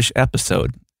selfish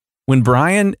episode. When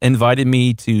Brian invited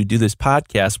me to do this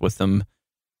podcast with him,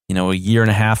 a year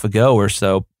and a half ago or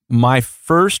so, my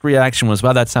first reaction was,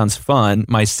 wow, that sounds fun.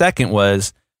 My second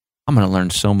was, I'm going to learn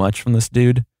so much from this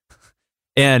dude.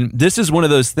 And this is one of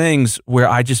those things where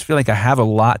I just feel like I have a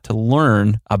lot to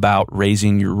learn about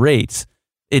raising your rates.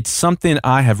 It's something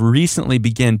I have recently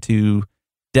begun to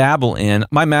dabble in.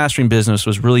 My mastering business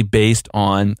was really based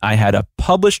on, I had a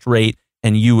published rate,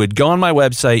 and you would go on my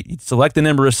website, you'd select the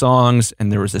number of songs,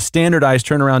 and there was a standardized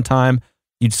turnaround time.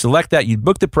 You'd select that, you'd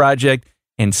book the project,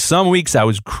 and some weeks I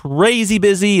was crazy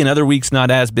busy and other weeks not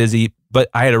as busy, but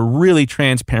I had a really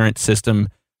transparent system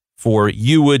for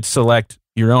you would select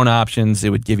your own options. It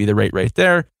would give you the rate right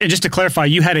there. And just to clarify,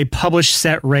 you had a published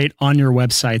set rate on your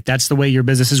website. That's the way your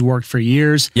business has worked for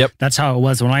years. Yep. That's how it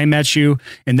was when I met you.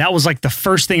 And that was like the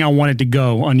first thing I wanted to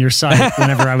go on your site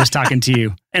whenever I was talking to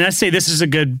you. And I'd say this is a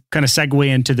good kind of segue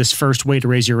into this first way to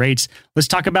raise your rates. Let's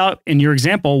talk about, in your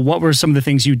example, what were some of the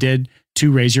things you did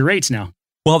to raise your rates now?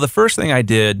 Well, the first thing I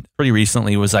did pretty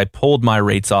recently was I pulled my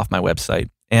rates off my website,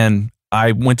 and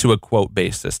I went to a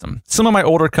quote-based system. Some of my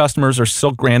older customers are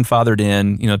still grandfathered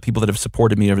in, people that have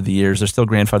supported me over the years, they're still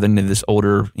grandfathered into this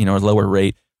older, lower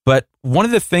rate. But one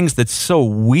of the things that's so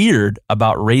weird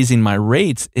about raising my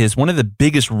rates is one of the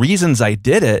biggest reasons I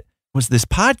did it was this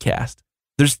podcast.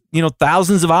 There's,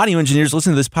 thousands of audio engineers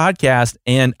listening to this podcast,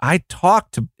 and I talk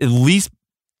to at least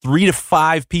 3 to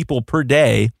 5 people per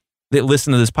day that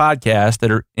listen to this podcast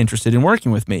that are interested in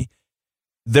working with me.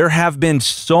 there have been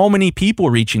so many people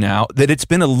reaching out that it's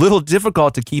been a little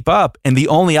difficult to keep up. And the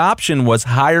only option was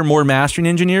hire more mastering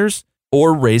engineers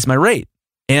or raise my rate.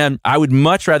 And I would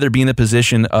much rather be in the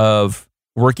position of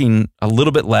working a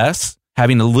little bit less,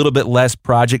 having a little bit less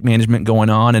project management going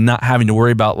on, and not having to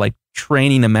worry about like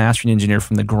training a mastering engineer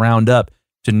from the ground up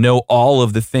to know all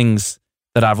of the things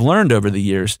that I've learned over the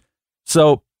years.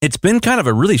 So it's been kind of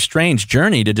a really strange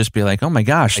journey to just be like, oh my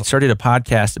gosh, I started a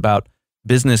podcast about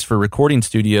business for recording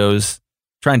studios,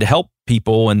 trying to help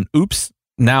people, and oops,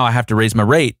 now I have to raise my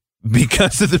rate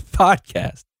because of the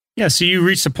podcast. Yeah, so you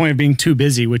reached the point of being too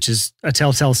busy, which is a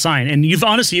telltale sign. And you've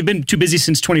been too busy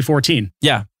since 2014.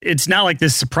 Yeah. It's not like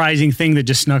this surprising thing that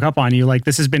just snuck up on you. Like,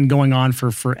 this has been going on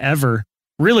for forever.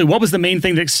 Really, what was the main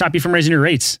thing that stopped you from raising your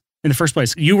rates in the first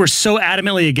place? You were so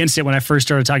adamantly against it when I first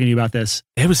started talking to you about this.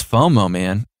 It was FOMO,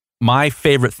 man. My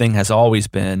favorite thing has always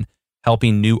been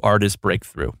helping new artists break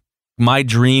through. My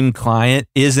dream client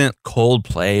isn't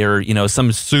Coldplay or,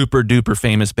 some super duper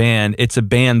famous band. It's a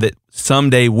band that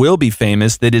someday will be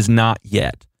famous that is not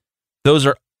yet. Those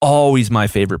are always my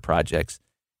favorite projects.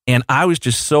 And I was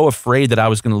just so afraid that I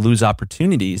was going to lose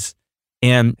opportunities.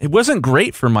 And it wasn't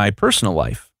great for my personal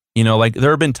life. Like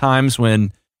there have been times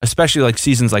when, especially like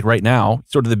seasons like right now,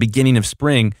 sort of the beginning of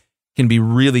spring can be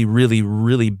really, really,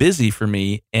 really busy for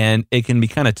me. And it can be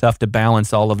kind of tough to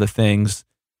balance all of the things,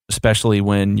 especially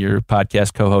when your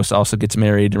podcast co-host also gets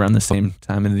married around the same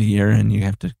time of the year and you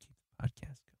have to keep the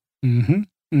podcast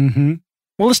going.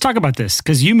 Well, let's talk about this,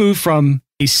 because you moved from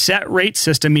a set rate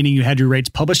system, meaning you had your rates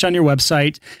published on your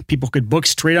website. People could book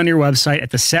straight on your website at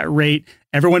the set rate.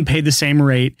 Everyone paid the same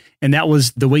rate. And that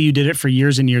was the way you did it for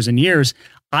years and years and years.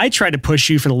 I tried to push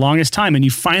you for the longest time, and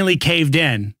you finally caved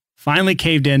in.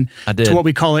 To what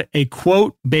we call a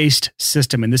quote-based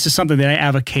system. And this is something that I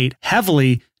advocate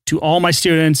heavily to all my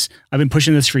students. I've been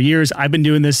pushing this for years. I've been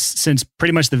doing this since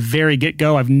pretty much the very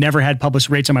get-go. I've never had published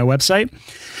rates on my website.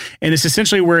 And it's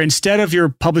essentially where instead of your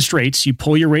published rates, you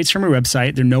pull your rates from your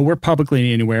website. They're nowhere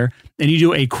publicly anywhere. And you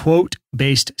do a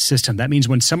quote-based system. That means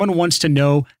when someone wants to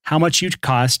know how much you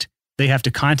cost, they have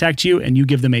to contact you and you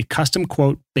give them a custom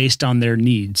quote based on their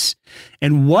needs.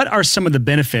 And what are some of the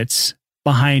benefits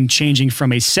behind changing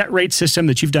from a set rate system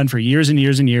that you've done for years and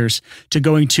years and years to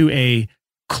going to a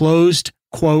closed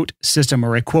quote system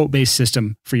or a quote-based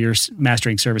system for your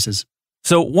mastering services?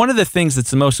 So one of the things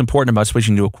that's the most important about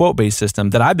switching to a quote-based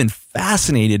system that I've been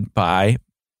fascinated by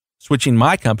switching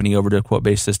my company over to a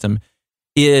quote-based system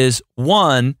is,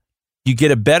 one, you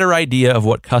get a better idea of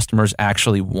what customers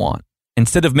actually want.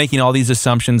 Instead of making all these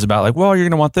assumptions about like, well, you're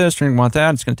going to want this, you're going to want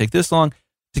that, it's going to take this long,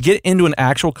 to get into an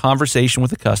actual conversation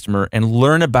with the customer and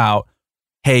learn about,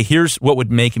 hey, here's what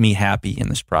would make me happy in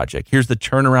this project. Here's the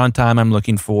turnaround time I'm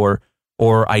looking for.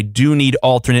 Or I do need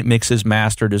alternate mixes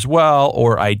mastered as well,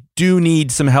 or I do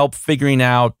need some help figuring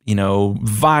out,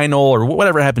 vinyl or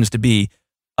whatever it happens to be.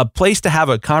 A place to have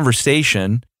a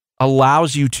conversation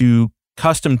allows you to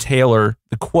custom tailor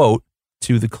the quote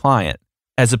to the client,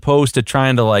 as opposed to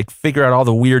trying to like figure out all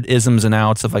the weird isms and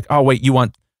outs of like, oh wait, you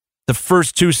want the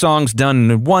first 2 songs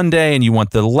done in one day and you want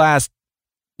the last,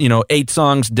 8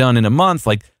 songs done in a month.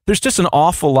 Like there's just an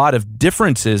awful lot of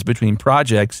differences between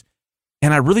projects.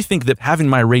 And I really think that having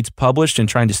my rates published and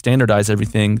trying to standardize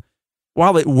everything,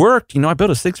 while it worked, I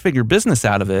built a 6-figure business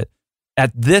out of it.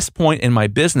 At this point in my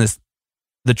business,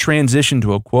 the transition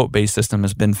to a quote-based system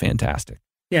has been fantastic.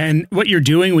 Yeah, and what you're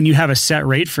doing when you have a set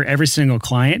rate for every single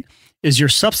client is you're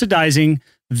subsidizing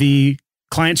the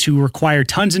clients who require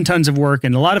tons and tons of work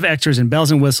and a lot of extras and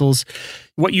bells and whistles.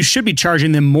 What you should be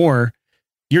charging them more,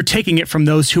 you're taking it from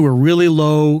those who are really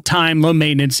low time, low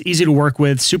maintenance, easy to work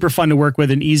with, super fun to work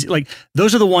with, and easy. Like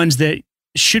those are the ones that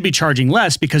should be charging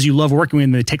less because you love working with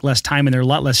them. They take less time and they're a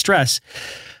lot less stress.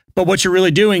 But what you're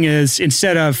really doing is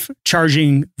instead of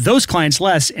charging those clients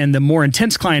less and the more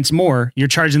intense clients more, you're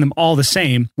charging them all the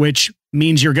same, which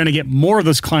means you're going to get more of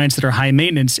those clients that are high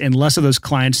maintenance and less of those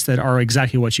clients that are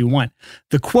exactly what you want.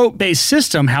 The quote-based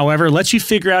system, however, lets you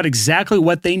figure out exactly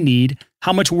what they need,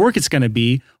 how much work it's going to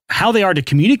be, how they are to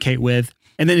communicate with,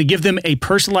 and then to give them a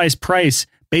personalized price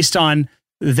based on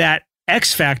that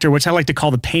X factor, which I like to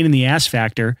call the pain in the ass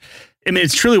factor. I mean,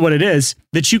 it's truly what it is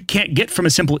that you can't get from a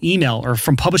simple email or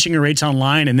from publishing your rates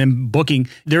online and then booking.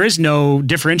 There is no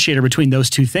differentiator between those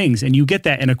two things. And you get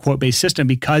that in a quote-based system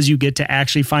because you get to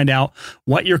actually find out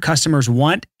what your customers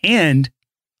want and,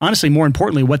 honestly, more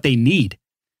importantly, what they need.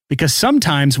 Because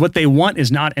sometimes what they want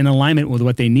is not in alignment with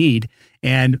what they need.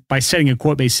 And by setting a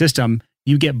quote-based system,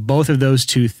 you get both of those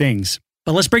two things.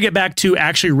 But let's bring it back to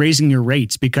actually raising your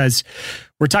rates, because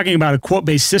we're talking about a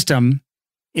quote-based system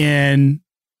in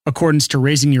accordance to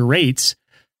raising your rates.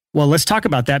 Well, let's talk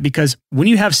about that, because when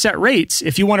you have set rates,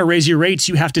 if you want to raise your rates,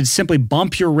 you have to simply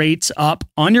bump your rates up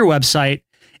on your website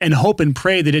and hope and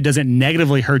pray that it doesn't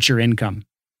negatively hurt your income.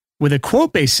 With a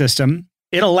quote-based system,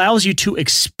 it allows you to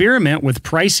experiment with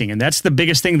pricing. And that's the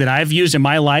biggest thing that I've used in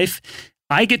my life.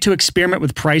 I get to experiment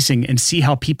with pricing and see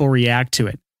how people react to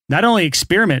it. Not only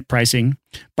experiment pricing,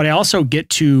 but I also get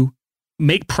to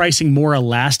make pricing more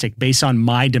elastic based on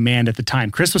my demand at the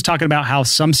time. Chris was talking about how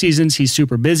some seasons he's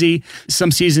super busy,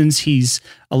 some seasons he's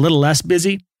a little less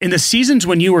busy. In the seasons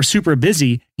when you are super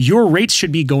busy, your rates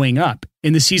should be going up.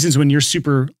 In the seasons when you're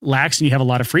super lax and you have a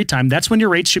lot of free time, that's when your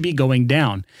rates should be going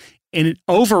down. And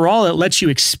overall, it lets you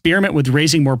experiment with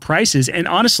raising more prices. And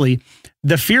honestly,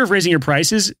 the fear of raising your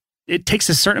prices, it takes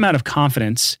a certain amount of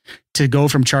confidence to go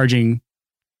from charging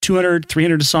 $200,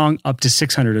 $300 a song up to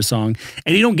 $600 a song.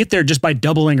 And you don't get there just by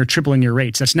doubling or tripling your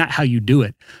rates. That's not how you do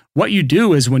it. What you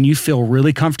do is when you feel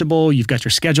really comfortable, you've got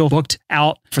your schedule booked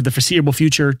out for the foreseeable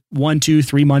future, 1, 2,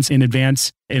 3 months in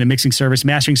advance in a mixing service.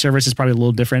 Mastering service is probably a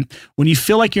little different. When you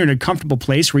feel like you're in a comfortable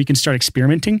place where you can start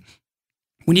experimenting,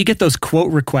 when you get those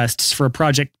quote requests for a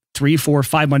project 3, 4,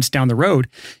 5 months down the road,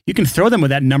 you can throw them with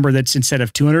that number that's instead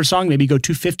of $200 a song, maybe go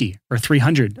 $250 or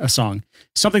 $300 a song.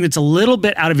 Something that's a little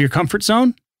bit out of your comfort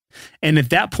zone. And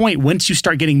at that point, once you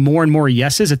start getting more and more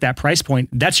yeses at that price point,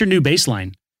 that's your new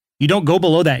baseline. You don't go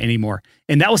below that anymore.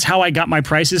 And that was how I got my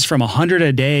prices from $100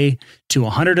 a day to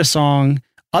 $100 a song,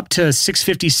 up to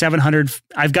 $650, $700.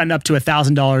 I've gotten up to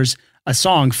 $1,000 a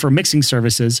song for mixing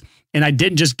services. And I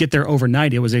didn't just get there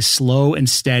overnight. It was a slow and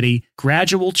steady,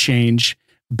 gradual change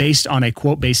based on a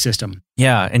quote-based system.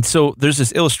 Yeah. And so there's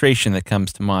this illustration that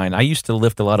comes to mind. I used to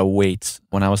lift a lot of weights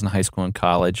when I was in high school and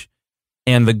college.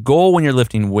 And the goal when you're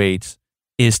lifting weights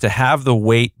is to have the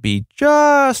weight be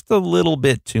just a little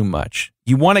bit too much.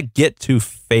 You want to get to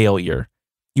failure.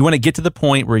 You want to get to the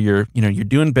point where you're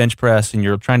doing bench press and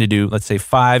you're trying to do, let's say,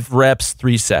 5 reps,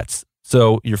 3 sets.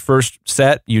 So your first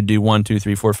set, you do 1, 2,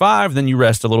 3, 4, 5, then you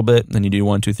rest a little bit, then you do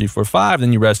 1, 2, 3, 4, 5,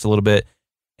 then you rest a little bit.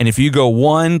 And if you go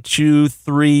 1, 2,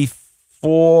 3,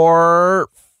 4,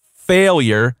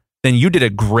 failure, then you did a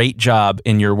great job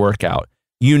in your workout.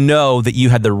 You know that you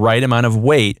had the right amount of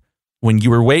weight when you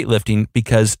were weightlifting,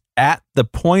 because at the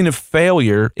point of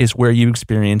failure is where you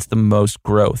experience the most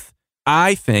growth.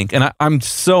 I think, and I'm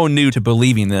so new to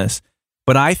believing this,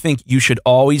 but I think you should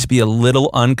always be a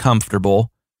little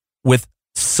uncomfortable with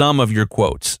some of your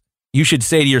quotes. You should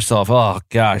say to yourself, oh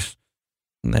gosh,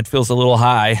 that feels a little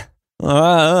high.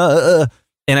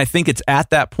 And I think it's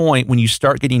at that point when you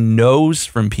start getting no's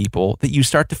from people that you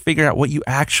start to figure out what you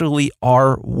actually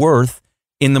are worth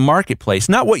in the marketplace.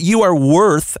 Not what you are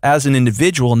worth as an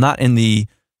individual, not in the,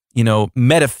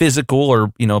 metaphysical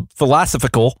or,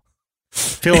 philosophical.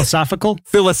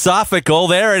 Philosophical,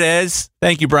 there it is.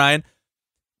 Thank you, Brian.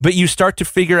 But you start to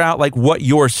figure out like what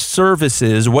your service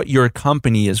is, what your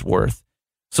company is worth.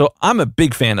 So I'm a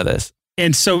big fan of this.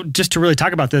 And so just to really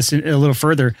talk about this a little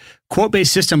further,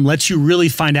 quote-based system lets you really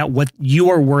find out what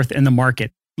you are worth in the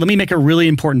market. Let me make a really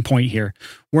important point here.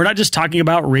 We're not just talking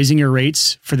about raising your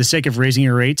rates for the sake of raising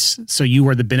your rates, so you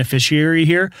are the beneficiary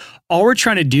here. All we're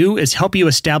trying to do is help you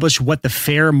establish what the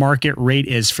fair market rate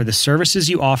is for the services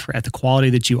you offer at the quality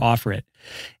that you offer it.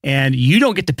 And you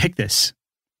don't get to pick this.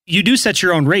 You do set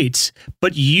your own rates,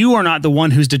 but you are not the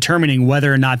one who's determining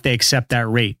whether or not they accept that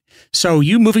rate. So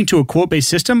you moving to a quote-based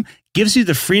system gives you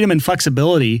the freedom and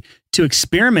flexibility to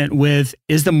experiment with,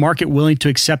 is the market willing to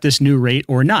accept this new rate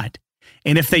or not?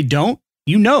 And if they don't,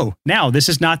 now this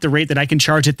is not the rate that I can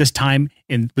charge at this time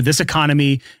with this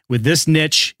economy, with this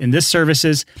niche, in this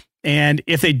services. And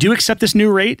if they do accept this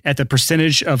new rate at the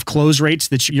percentage of close rates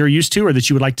that you're used to or that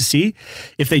you would like to see,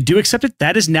 if they do accept it,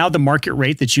 that is now the market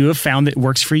rate that you have found that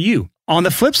works for you. On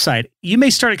the flip side, you may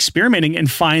start experimenting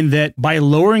and find that by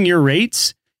lowering your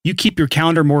rates, you keep your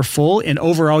calendar more full and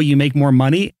overall you make more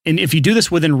money. And if you do this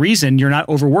within reason, you're not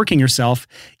overworking yourself,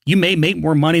 you may make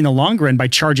more money in the long run by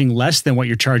charging less than what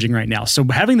you're charging right now. So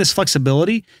having this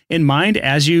flexibility in mind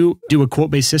as you do a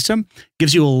quote-based system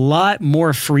gives you a lot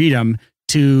more freedom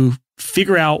to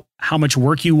figure out how much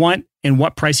work you want and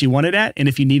what price you want it at. And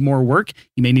if you need more work,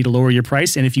 you may need to lower your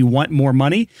price. And if you want more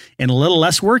money and a little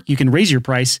less work, you can raise your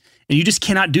price. And you just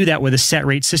cannot do that with a set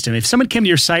rate system. If someone came to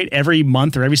your site every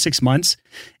month or every 6 months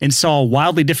and saw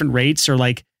wildly different rates or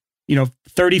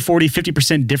 30, 40,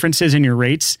 50% differences in your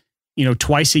rates,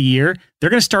 twice a year,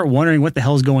 they're going to start wondering what the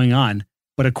hell is going on.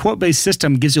 But a quote-based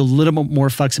system gives you a little bit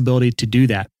more flexibility to do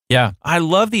that. Yeah, I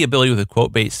love the ability with a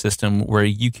quote-based system where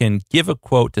you can give a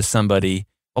quote to somebody.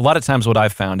 A lot of times what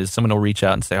I've found is someone will reach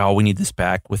out and say, oh, we need this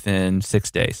back within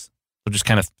 6 days. They'll just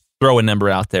kind of throw a number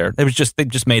out there. They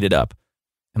just made it up.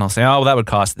 And I'll say, oh, well, that would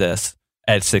cost this.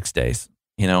 at 6 days,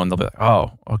 and they'll be like,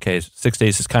 oh, okay, 6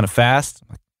 days is kind of fast. I'm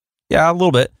like, yeah, a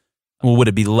little bit. Well, would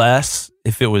it be less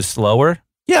if it was slower?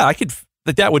 Yeah,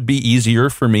 that would be easier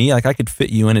for me. Like I could fit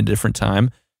you in a different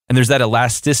time. And there's that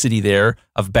elasticity there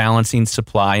of balancing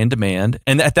supply and demand.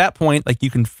 And at that point, like you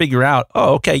can figure out,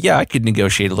 oh, okay, yeah, I could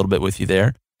negotiate a little bit with you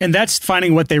there. And that's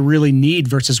finding what they really need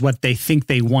versus what they think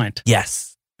they want.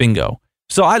 Yes, bingo.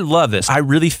 So I love this. I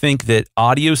really think that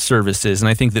audio services, and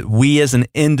I think that we as an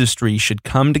industry should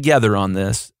come together on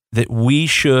this, that we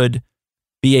should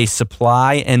be a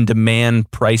supply and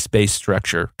demand price-based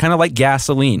structure, kind of like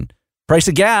gasoline. Price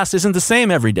of gas isn't the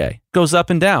same every day. It goes up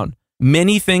and down.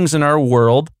 Many things in our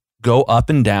world go up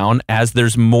and down as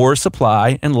there's more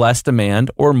supply and less demand,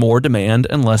 or more demand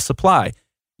and less supply.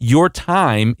 Your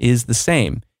time is the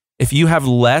same. If you have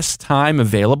less time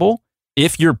available,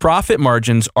 if your profit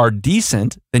margins are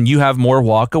decent, then you have more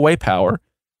walk-away power.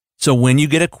 So when you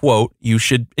get a quote, you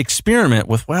should experiment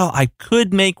with, well, I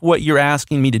could make what you're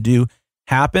asking me to do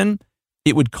happen.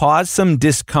 It would cause some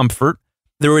discomfort.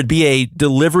 There would be a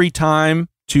delivery time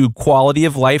to quality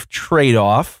of life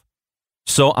trade-off.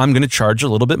 So I'm going to charge a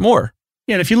little bit more.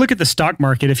 Yeah, and if you look at the stock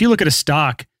market, if you look at a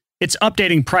stock, it's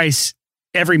updating price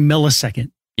every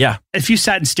millisecond. Yeah. If you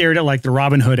sat and stared at like the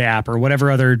Robinhood app or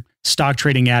whatever other stock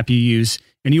trading app you use,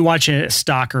 and you watch a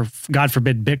stock or God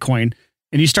forbid Bitcoin,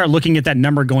 and you start looking at that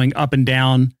number going up and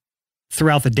down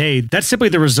throughout the day, that's simply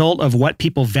the result of what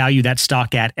people value that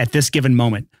stock at this given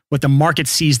moment, what the market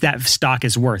sees that stock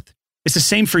is worth. It's the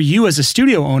same for you as a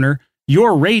studio owner.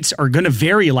 Your rates are going to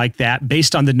vary like that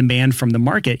based on the demand from the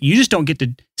market. You just don't get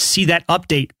to see that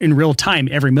update in real time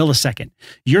every millisecond.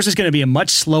 Yours is going to be a much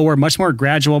slower, much more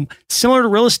gradual, similar to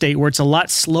real estate where it's a lot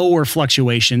slower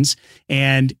fluctuations.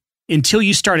 And until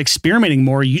you start experimenting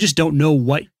more, you just don't know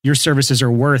what your services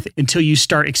are worth until you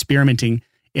start experimenting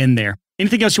in there.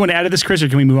 Anything else you want to add to this, Chris, or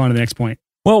can we move on to the next point?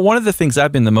 Well, one of the things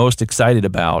I've been the most excited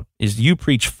about is you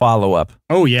preach follow-up.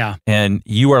 Oh, yeah. And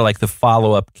you are like the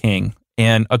follow-up king.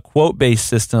 And a quote-based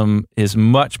system is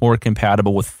much more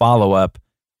compatible with follow-up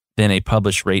than a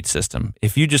published rate system.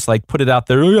 If you just like put it out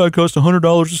there, oh yeah, it costs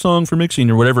 $100 a song for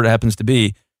mixing or whatever it happens to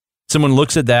be, someone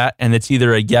looks at that and it's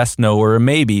either a yes, no, or a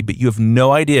maybe, but you have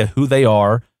no idea who they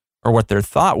are or what their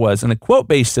thought was. In a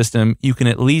quote-based system, you can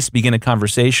at least begin a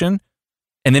conversation.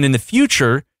 And then in the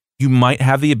future, you might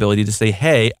have the ability to say,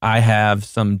 hey, I have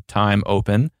some time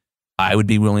open. I would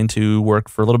be willing to work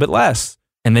for a little bit less.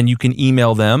 And then you can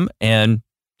email them and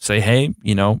say, hey,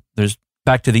 there's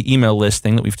back to the email list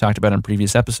thing that we've talked about in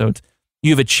previous episodes. You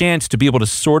have a chance to be able to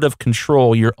sort of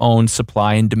control your own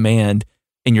supply and demand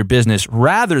in your business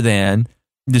rather than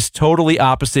this totally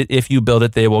opposite, if you build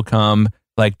it, they will come.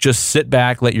 Like just sit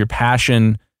back, let your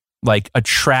passion like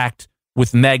attract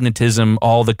with magnetism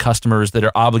all the customers that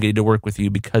are obligated to work with you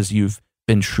because you've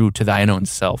been true to thine own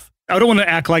self. I don't want to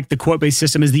act like the quote-based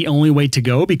system is the only way to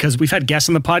go because we've had guests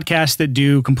on the podcast that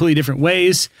do completely different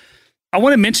ways. I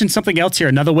want to mention something else here.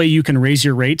 Another way you can raise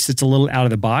your rates that's a little out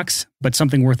of the box, but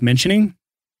something worth mentioning.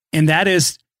 And that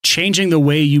is changing the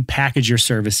way you package your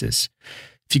services.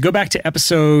 If you go back to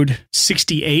episode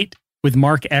 68 with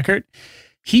Mark Eckert,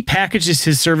 he packages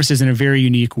his services in a very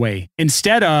unique way.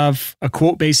 Instead of a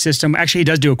quote-based system, actually he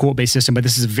does do a quote-based system, but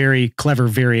this is a very clever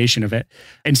variation of it.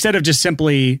 Instead of just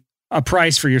simply a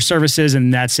price for your services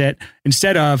and that's it,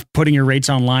 instead of putting your rates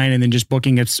online and then just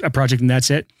booking a project and that's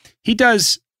it, he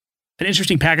does an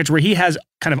interesting package where he has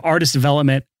kind of artist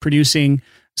development, producing,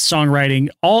 songwriting,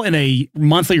 all in a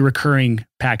monthly recurring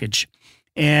package.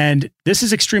 And this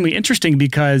is extremely interesting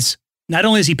because not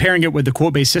only is he pairing it with the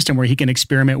quote-based system where he can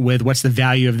experiment with what's the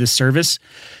value of this service,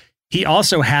 he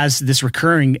also has this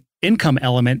recurring income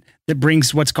element that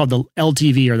brings what's called the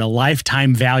LTV or the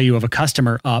lifetime value of a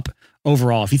customer up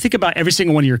overall. If you think about every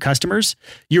single one of your customers,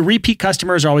 your repeat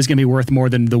customers are always going to be worth more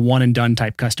than the one and done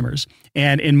type customers.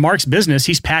 And in Mark's business,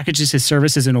 he's packages his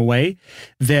services in a way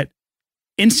that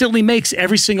instantly makes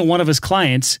every single one of his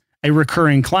clients a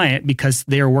recurring client because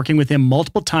they are working with him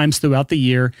multiple times throughout the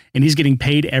year and he's getting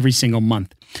paid every single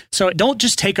month. So don't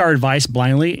just take our advice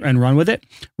blindly and run with it.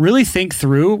 Really think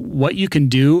through what you can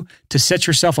do to set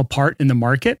yourself apart in the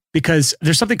market because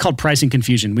there's something called pricing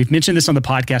confusion. We've mentioned this on the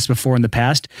podcast before in the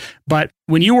past, but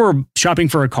when you were shopping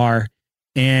for a car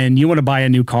and you want to buy a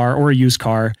new car or a used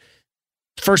car,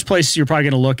 first place you're probably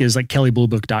going to look is like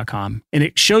kellybluebook.com. And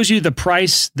it shows you the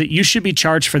price that you should be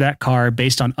charged for that car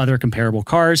based on other comparable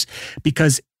cars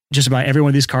because just about every one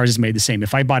of these cars is made the same.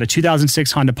 If I bought a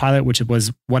 2006 Honda Pilot, which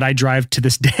was what I drive to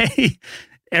this day,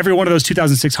 every one of those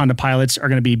 2006 Honda Pilots are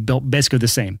going to be built basically the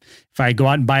same. If I go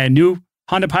out and buy a new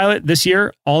Honda Pilot this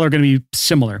year, all are going to be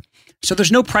similar. So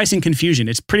there's no pricing confusion.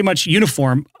 It's pretty much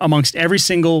uniform amongst every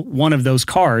single one of those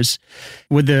cars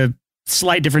with the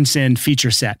slight difference in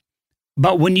feature set.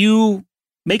 But when you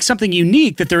make something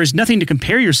unique that there is nothing to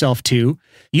compare yourself to,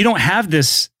 you don't have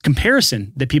this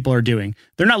comparison that people are doing.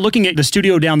 They're not looking at the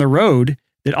studio down the road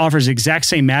that offers exact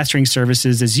same mastering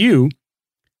services as you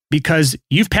because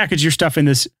you've packaged your stuff in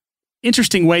this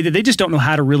interesting way that they just don't know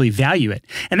how to really value it.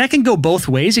 And that can go both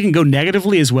ways. It can go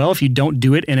negatively as well if you don't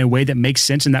do it in a way that makes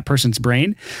sense in that person's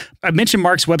brain. I mentioned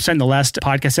Mark's website in the last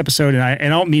podcast episode, and I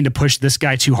don't mean to push this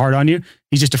guy too hard on you.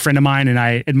 He's just a friend of mine, and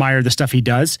I admire the stuff he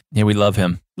does. Yeah, we love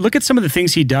him. Look at some of the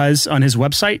things he does on his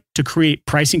website to create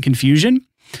pricing confusion,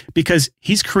 because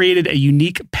he's created a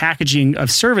unique packaging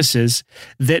of services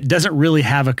that doesn't really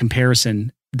have a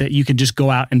comparison that you can just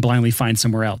go out and blindly find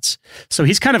somewhere else. So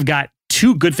he's kind of got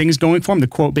two good things going for him, the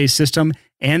quote-based system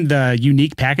and the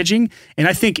unique packaging. And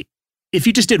I think if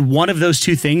you just did one of those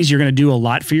two things, you're going to do a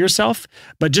lot for yourself.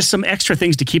 But just some extra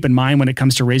things to keep in mind when it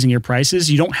comes to raising your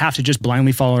prices. You don't have to just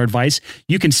blindly follow our advice.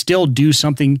 You can still do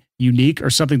something unique or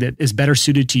something that is better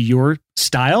suited to your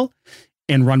style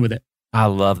and run with it. I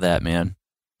love that, man.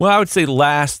 Well, I would say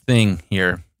last thing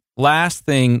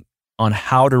on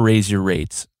how to raise your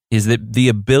rates is that the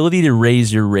ability to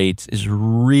raise your rates is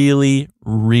really,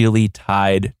 really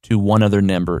tied to one other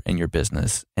number in your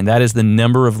business, and that is the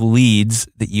number of leads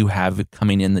that you have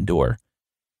coming in the door.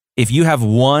 If you have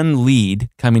one lead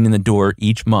coming in the door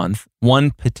each month,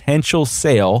 one potential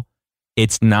sale,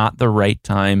 it's not the right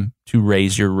time to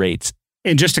raise your rates.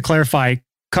 And just to clarify,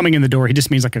 coming in the door, he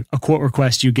just means like a quote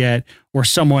request you get or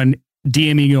someone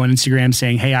DMing you on Instagram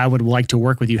saying, hey, I would like to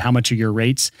work with you. How much are your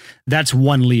rates? That's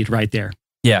one lead right there.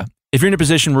 Yeah. If you're in a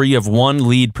position where you have one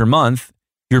lead per month,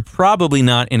 you're probably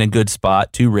not in a good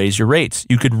spot to raise your rates.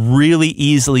 You could really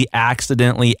easily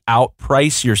accidentally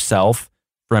outprice yourself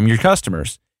from your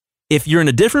customers. If you're in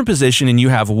a different position and you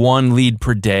have one lead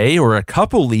per day or a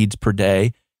couple leads per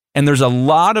day, and there's a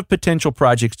lot of potential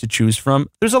projects to choose from,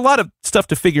 there's a lot of stuff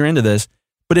to figure into this.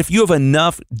 But if you have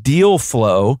enough deal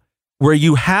flow where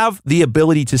you have the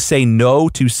ability to say no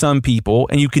to some people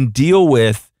and you can deal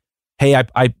with, hey,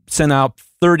 I sent out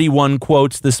 31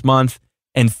 quotes this month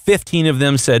and 15 of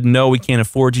them said, no, we can't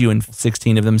afford you. And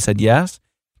 16 of them said yes.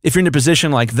 If you're in a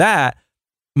position like that,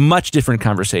 much different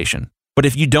conversation. But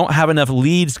if you don't have enough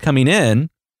leads coming in,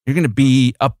 you're going to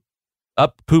be up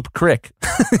poop crick.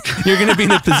 You're going to be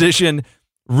in a position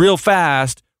real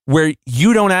fast where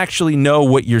you don't actually know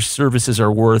what your services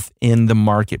are worth in the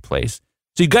marketplace.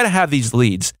 So you got to have these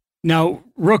leads. Now,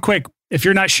 real quick, if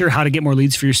you're not sure how to get more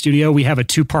leads for your studio, we have a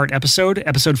 2-part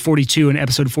episode 42 and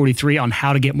episode 43 on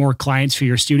how to get more clients for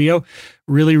your studio.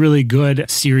 Really, really good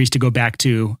series to go back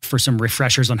to for some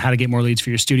refreshers on how to get more leads for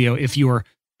your studio if you are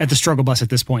at the struggle bus at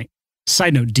this point.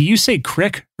 Side note, do you say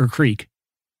crick or creek?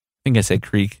 I think I said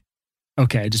creek.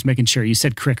 Okay, just making sure. You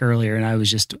said crick earlier and I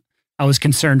was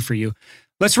concerned for you.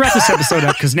 Let's wrap this episode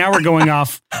up because now we're going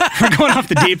off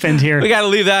the deep end here. We got to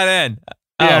leave that in.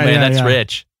 That's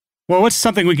rich. Well, what's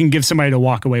something we can give somebody to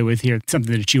walk away with here?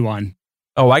 Something to chew on.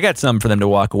 Oh, I got something for them to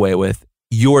walk away with.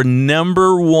 Your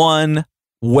number one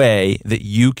way that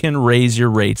you can raise your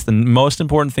rates, the most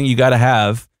important thing you got to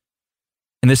have,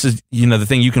 and this is, the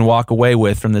thing you can walk away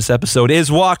with from this episode is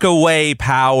walk away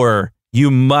power. You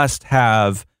must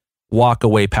have walk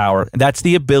away power. That's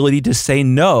the ability to say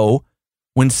no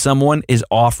when someone is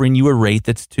offering you a rate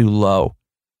that's too low.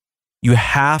 You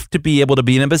have to be able to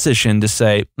be in a position to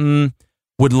say,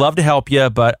 would love to help you,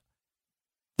 but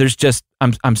there's just,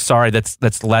 I'm sorry,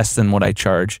 that's less than what I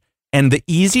charge. And the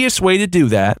easiest way to do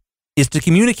that is to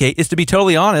communicate, is to be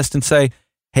totally honest and say,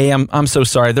 hey, I'm so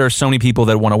sorry. There are so many people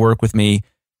that want to work with me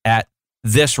at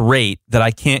this rate that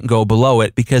I can't go below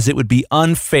it because it would be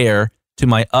unfair to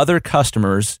my other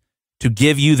customers to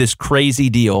give you this crazy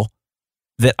deal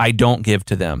that I don't give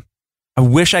to them. I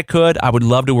wish I could. I would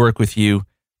love to work with you,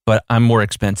 but I'm more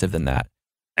expensive than that.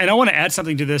 And I want to add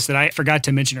something to this that I forgot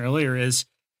to mention earlier is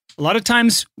a lot of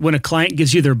times when a client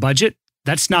gives you their budget,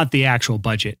 that's not the actual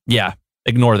budget. Yeah,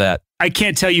 ignore that. I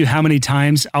can't tell you how many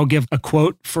times I'll give a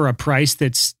quote for a price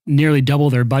that's nearly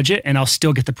double their budget and I'll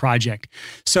still get the project.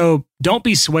 So don't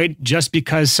be swayed just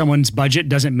because someone's budget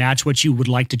doesn't match what you would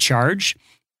like to charge.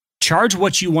 Charge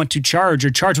what you want to charge or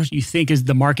charge what you think is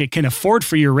the market can afford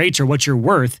for your rates or what you're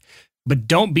worth. But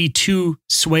don't be too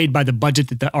swayed by the budget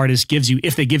that the artist gives you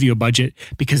if they give you a budget,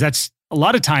 because that's a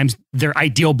lot of times their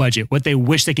ideal budget, what they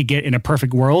wish they could get in a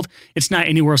perfect world. It's not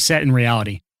anywhere set in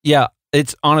reality. Yeah,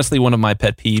 it's honestly one of my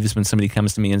pet peeves when somebody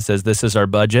comes to me and says, this is our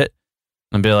budget.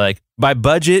 And be like, by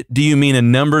budget, do you mean a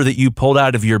number that you pulled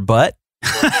out of your butt?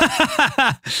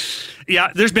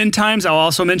 Yeah, there's been times I'll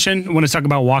also mention when I talk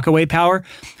about walkaway power,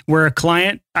 where a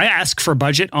client, I ask for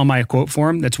budget on my quote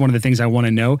form. That's one of the things I want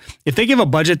to know. If they give a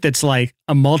budget that's like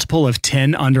a multiple of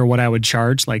 10 under what I would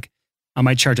charge, like I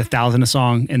might charge $1,000 a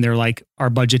song and they're like, our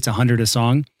budget's $100 a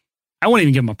song, I won't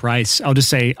even give them a price. I'll just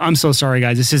say, I'm so sorry,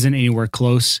 guys. This isn't anywhere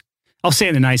close. I'll say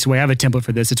it in a nice way. I have a template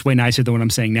for this. It's way nicer than what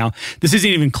I'm saying now. This isn't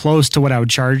even close to what I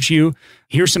would charge you.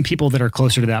 Here's some people that are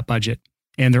closer to that budget.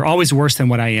 And they're always worse than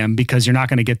what I am because you're not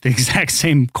going to get the exact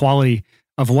same quality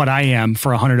of what I am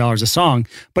for $100 a song.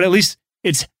 But at least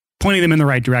it's pointing them in the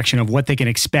right direction of what they can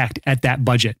expect at that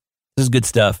budget. This is good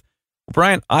stuff.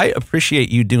 Brian, I appreciate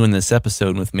you doing this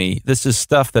episode with me. This is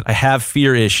stuff that I have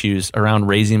fear issues around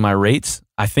raising my rates.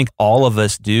 I think all of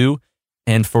us do.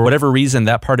 And for whatever reason,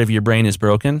 that part of your brain is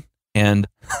broken and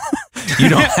you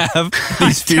don't have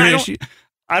these fear issues.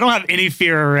 I don't have any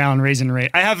fear around raising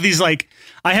rate. I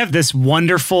have this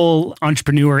wonderful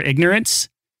entrepreneur ignorance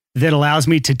that allows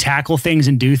me to tackle things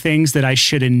and do things that I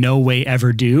should in no way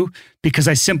ever do because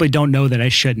I simply don't know that I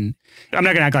shouldn't. I'm not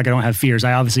going to act like I don't have fears.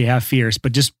 I obviously have fears,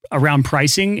 but just around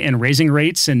pricing and raising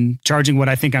rates and charging what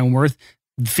I think I'm worth,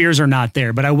 fears are not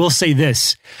there. But I will say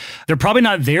this, they're probably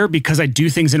not there because I do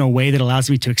things in a way that allows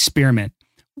me to experiment.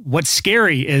 What's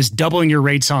scary is doubling your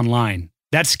rates online.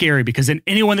 That's scary because then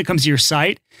anyone that comes to your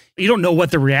site, you don't know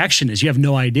what the reaction is. You have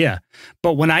no idea.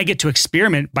 But when I get to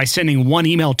experiment by sending one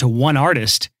email to one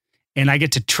artist and I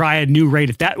get to try a new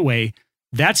rate that way,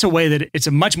 that's a way that it's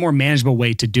a much more manageable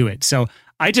way to do it. So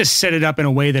I just set it up in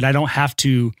a way that I don't have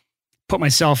to put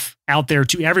myself out there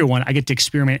to everyone. I get to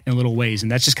experiment in little ways.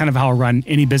 And that's just kind of how I run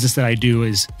any business that I do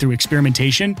is through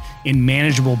experimentation in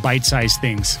manageable bite-sized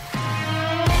things.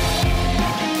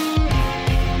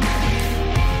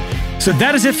 So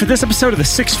that is it for this episode of the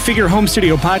Six Figure Home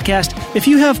Studio Podcast. If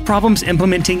you have problems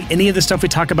implementing any of the stuff we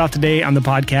talk about today on the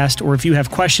podcast, or if you have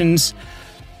questions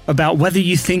about whether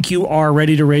you think you are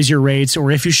ready to raise your rates, or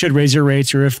if you should raise your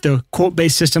rates, or if the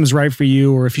quote-based system is right for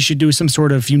you, or if you should do some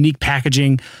sort of unique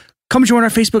packaging, come join our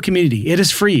Facebook community. It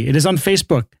is free. It is on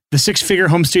Facebook, the Six Figure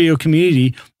Home Studio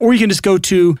community, or you can just go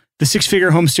to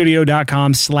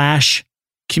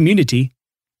thesixfigurehomestudio.com/community.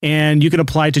 And you can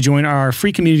apply to join our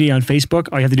free community on Facebook.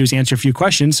 All you have to do is answer a few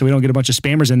questions so we don't get a bunch of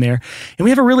spammers in there. And we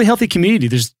have a really healthy community.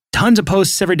 There's tons of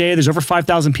posts every day. There's over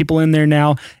 5,000 people in there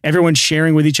now. Everyone's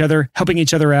sharing with each other, helping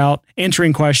each other out,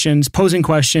 answering questions, posing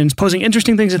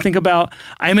interesting things to think about.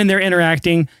 I'm in there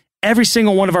interacting. Every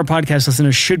single one of our podcast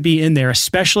listeners should be in there,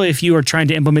 especially if you are trying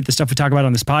to implement the stuff we talk about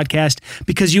on this podcast,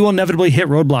 because you will inevitably hit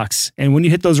roadblocks. And when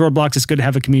you hit those roadblocks, it's good to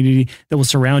have a community that will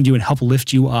surround you and help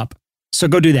lift you up. So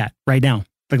go do that right now.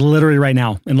 Like literally right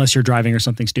now, unless you're driving or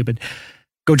something stupid.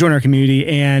 Go join our community.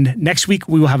 And next week,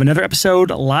 we will have another episode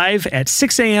live at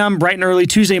 6 a.m. bright and early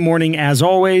Tuesday morning, as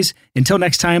always. Until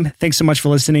next time, thanks so much for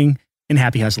listening and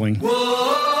happy hustling. Whoa.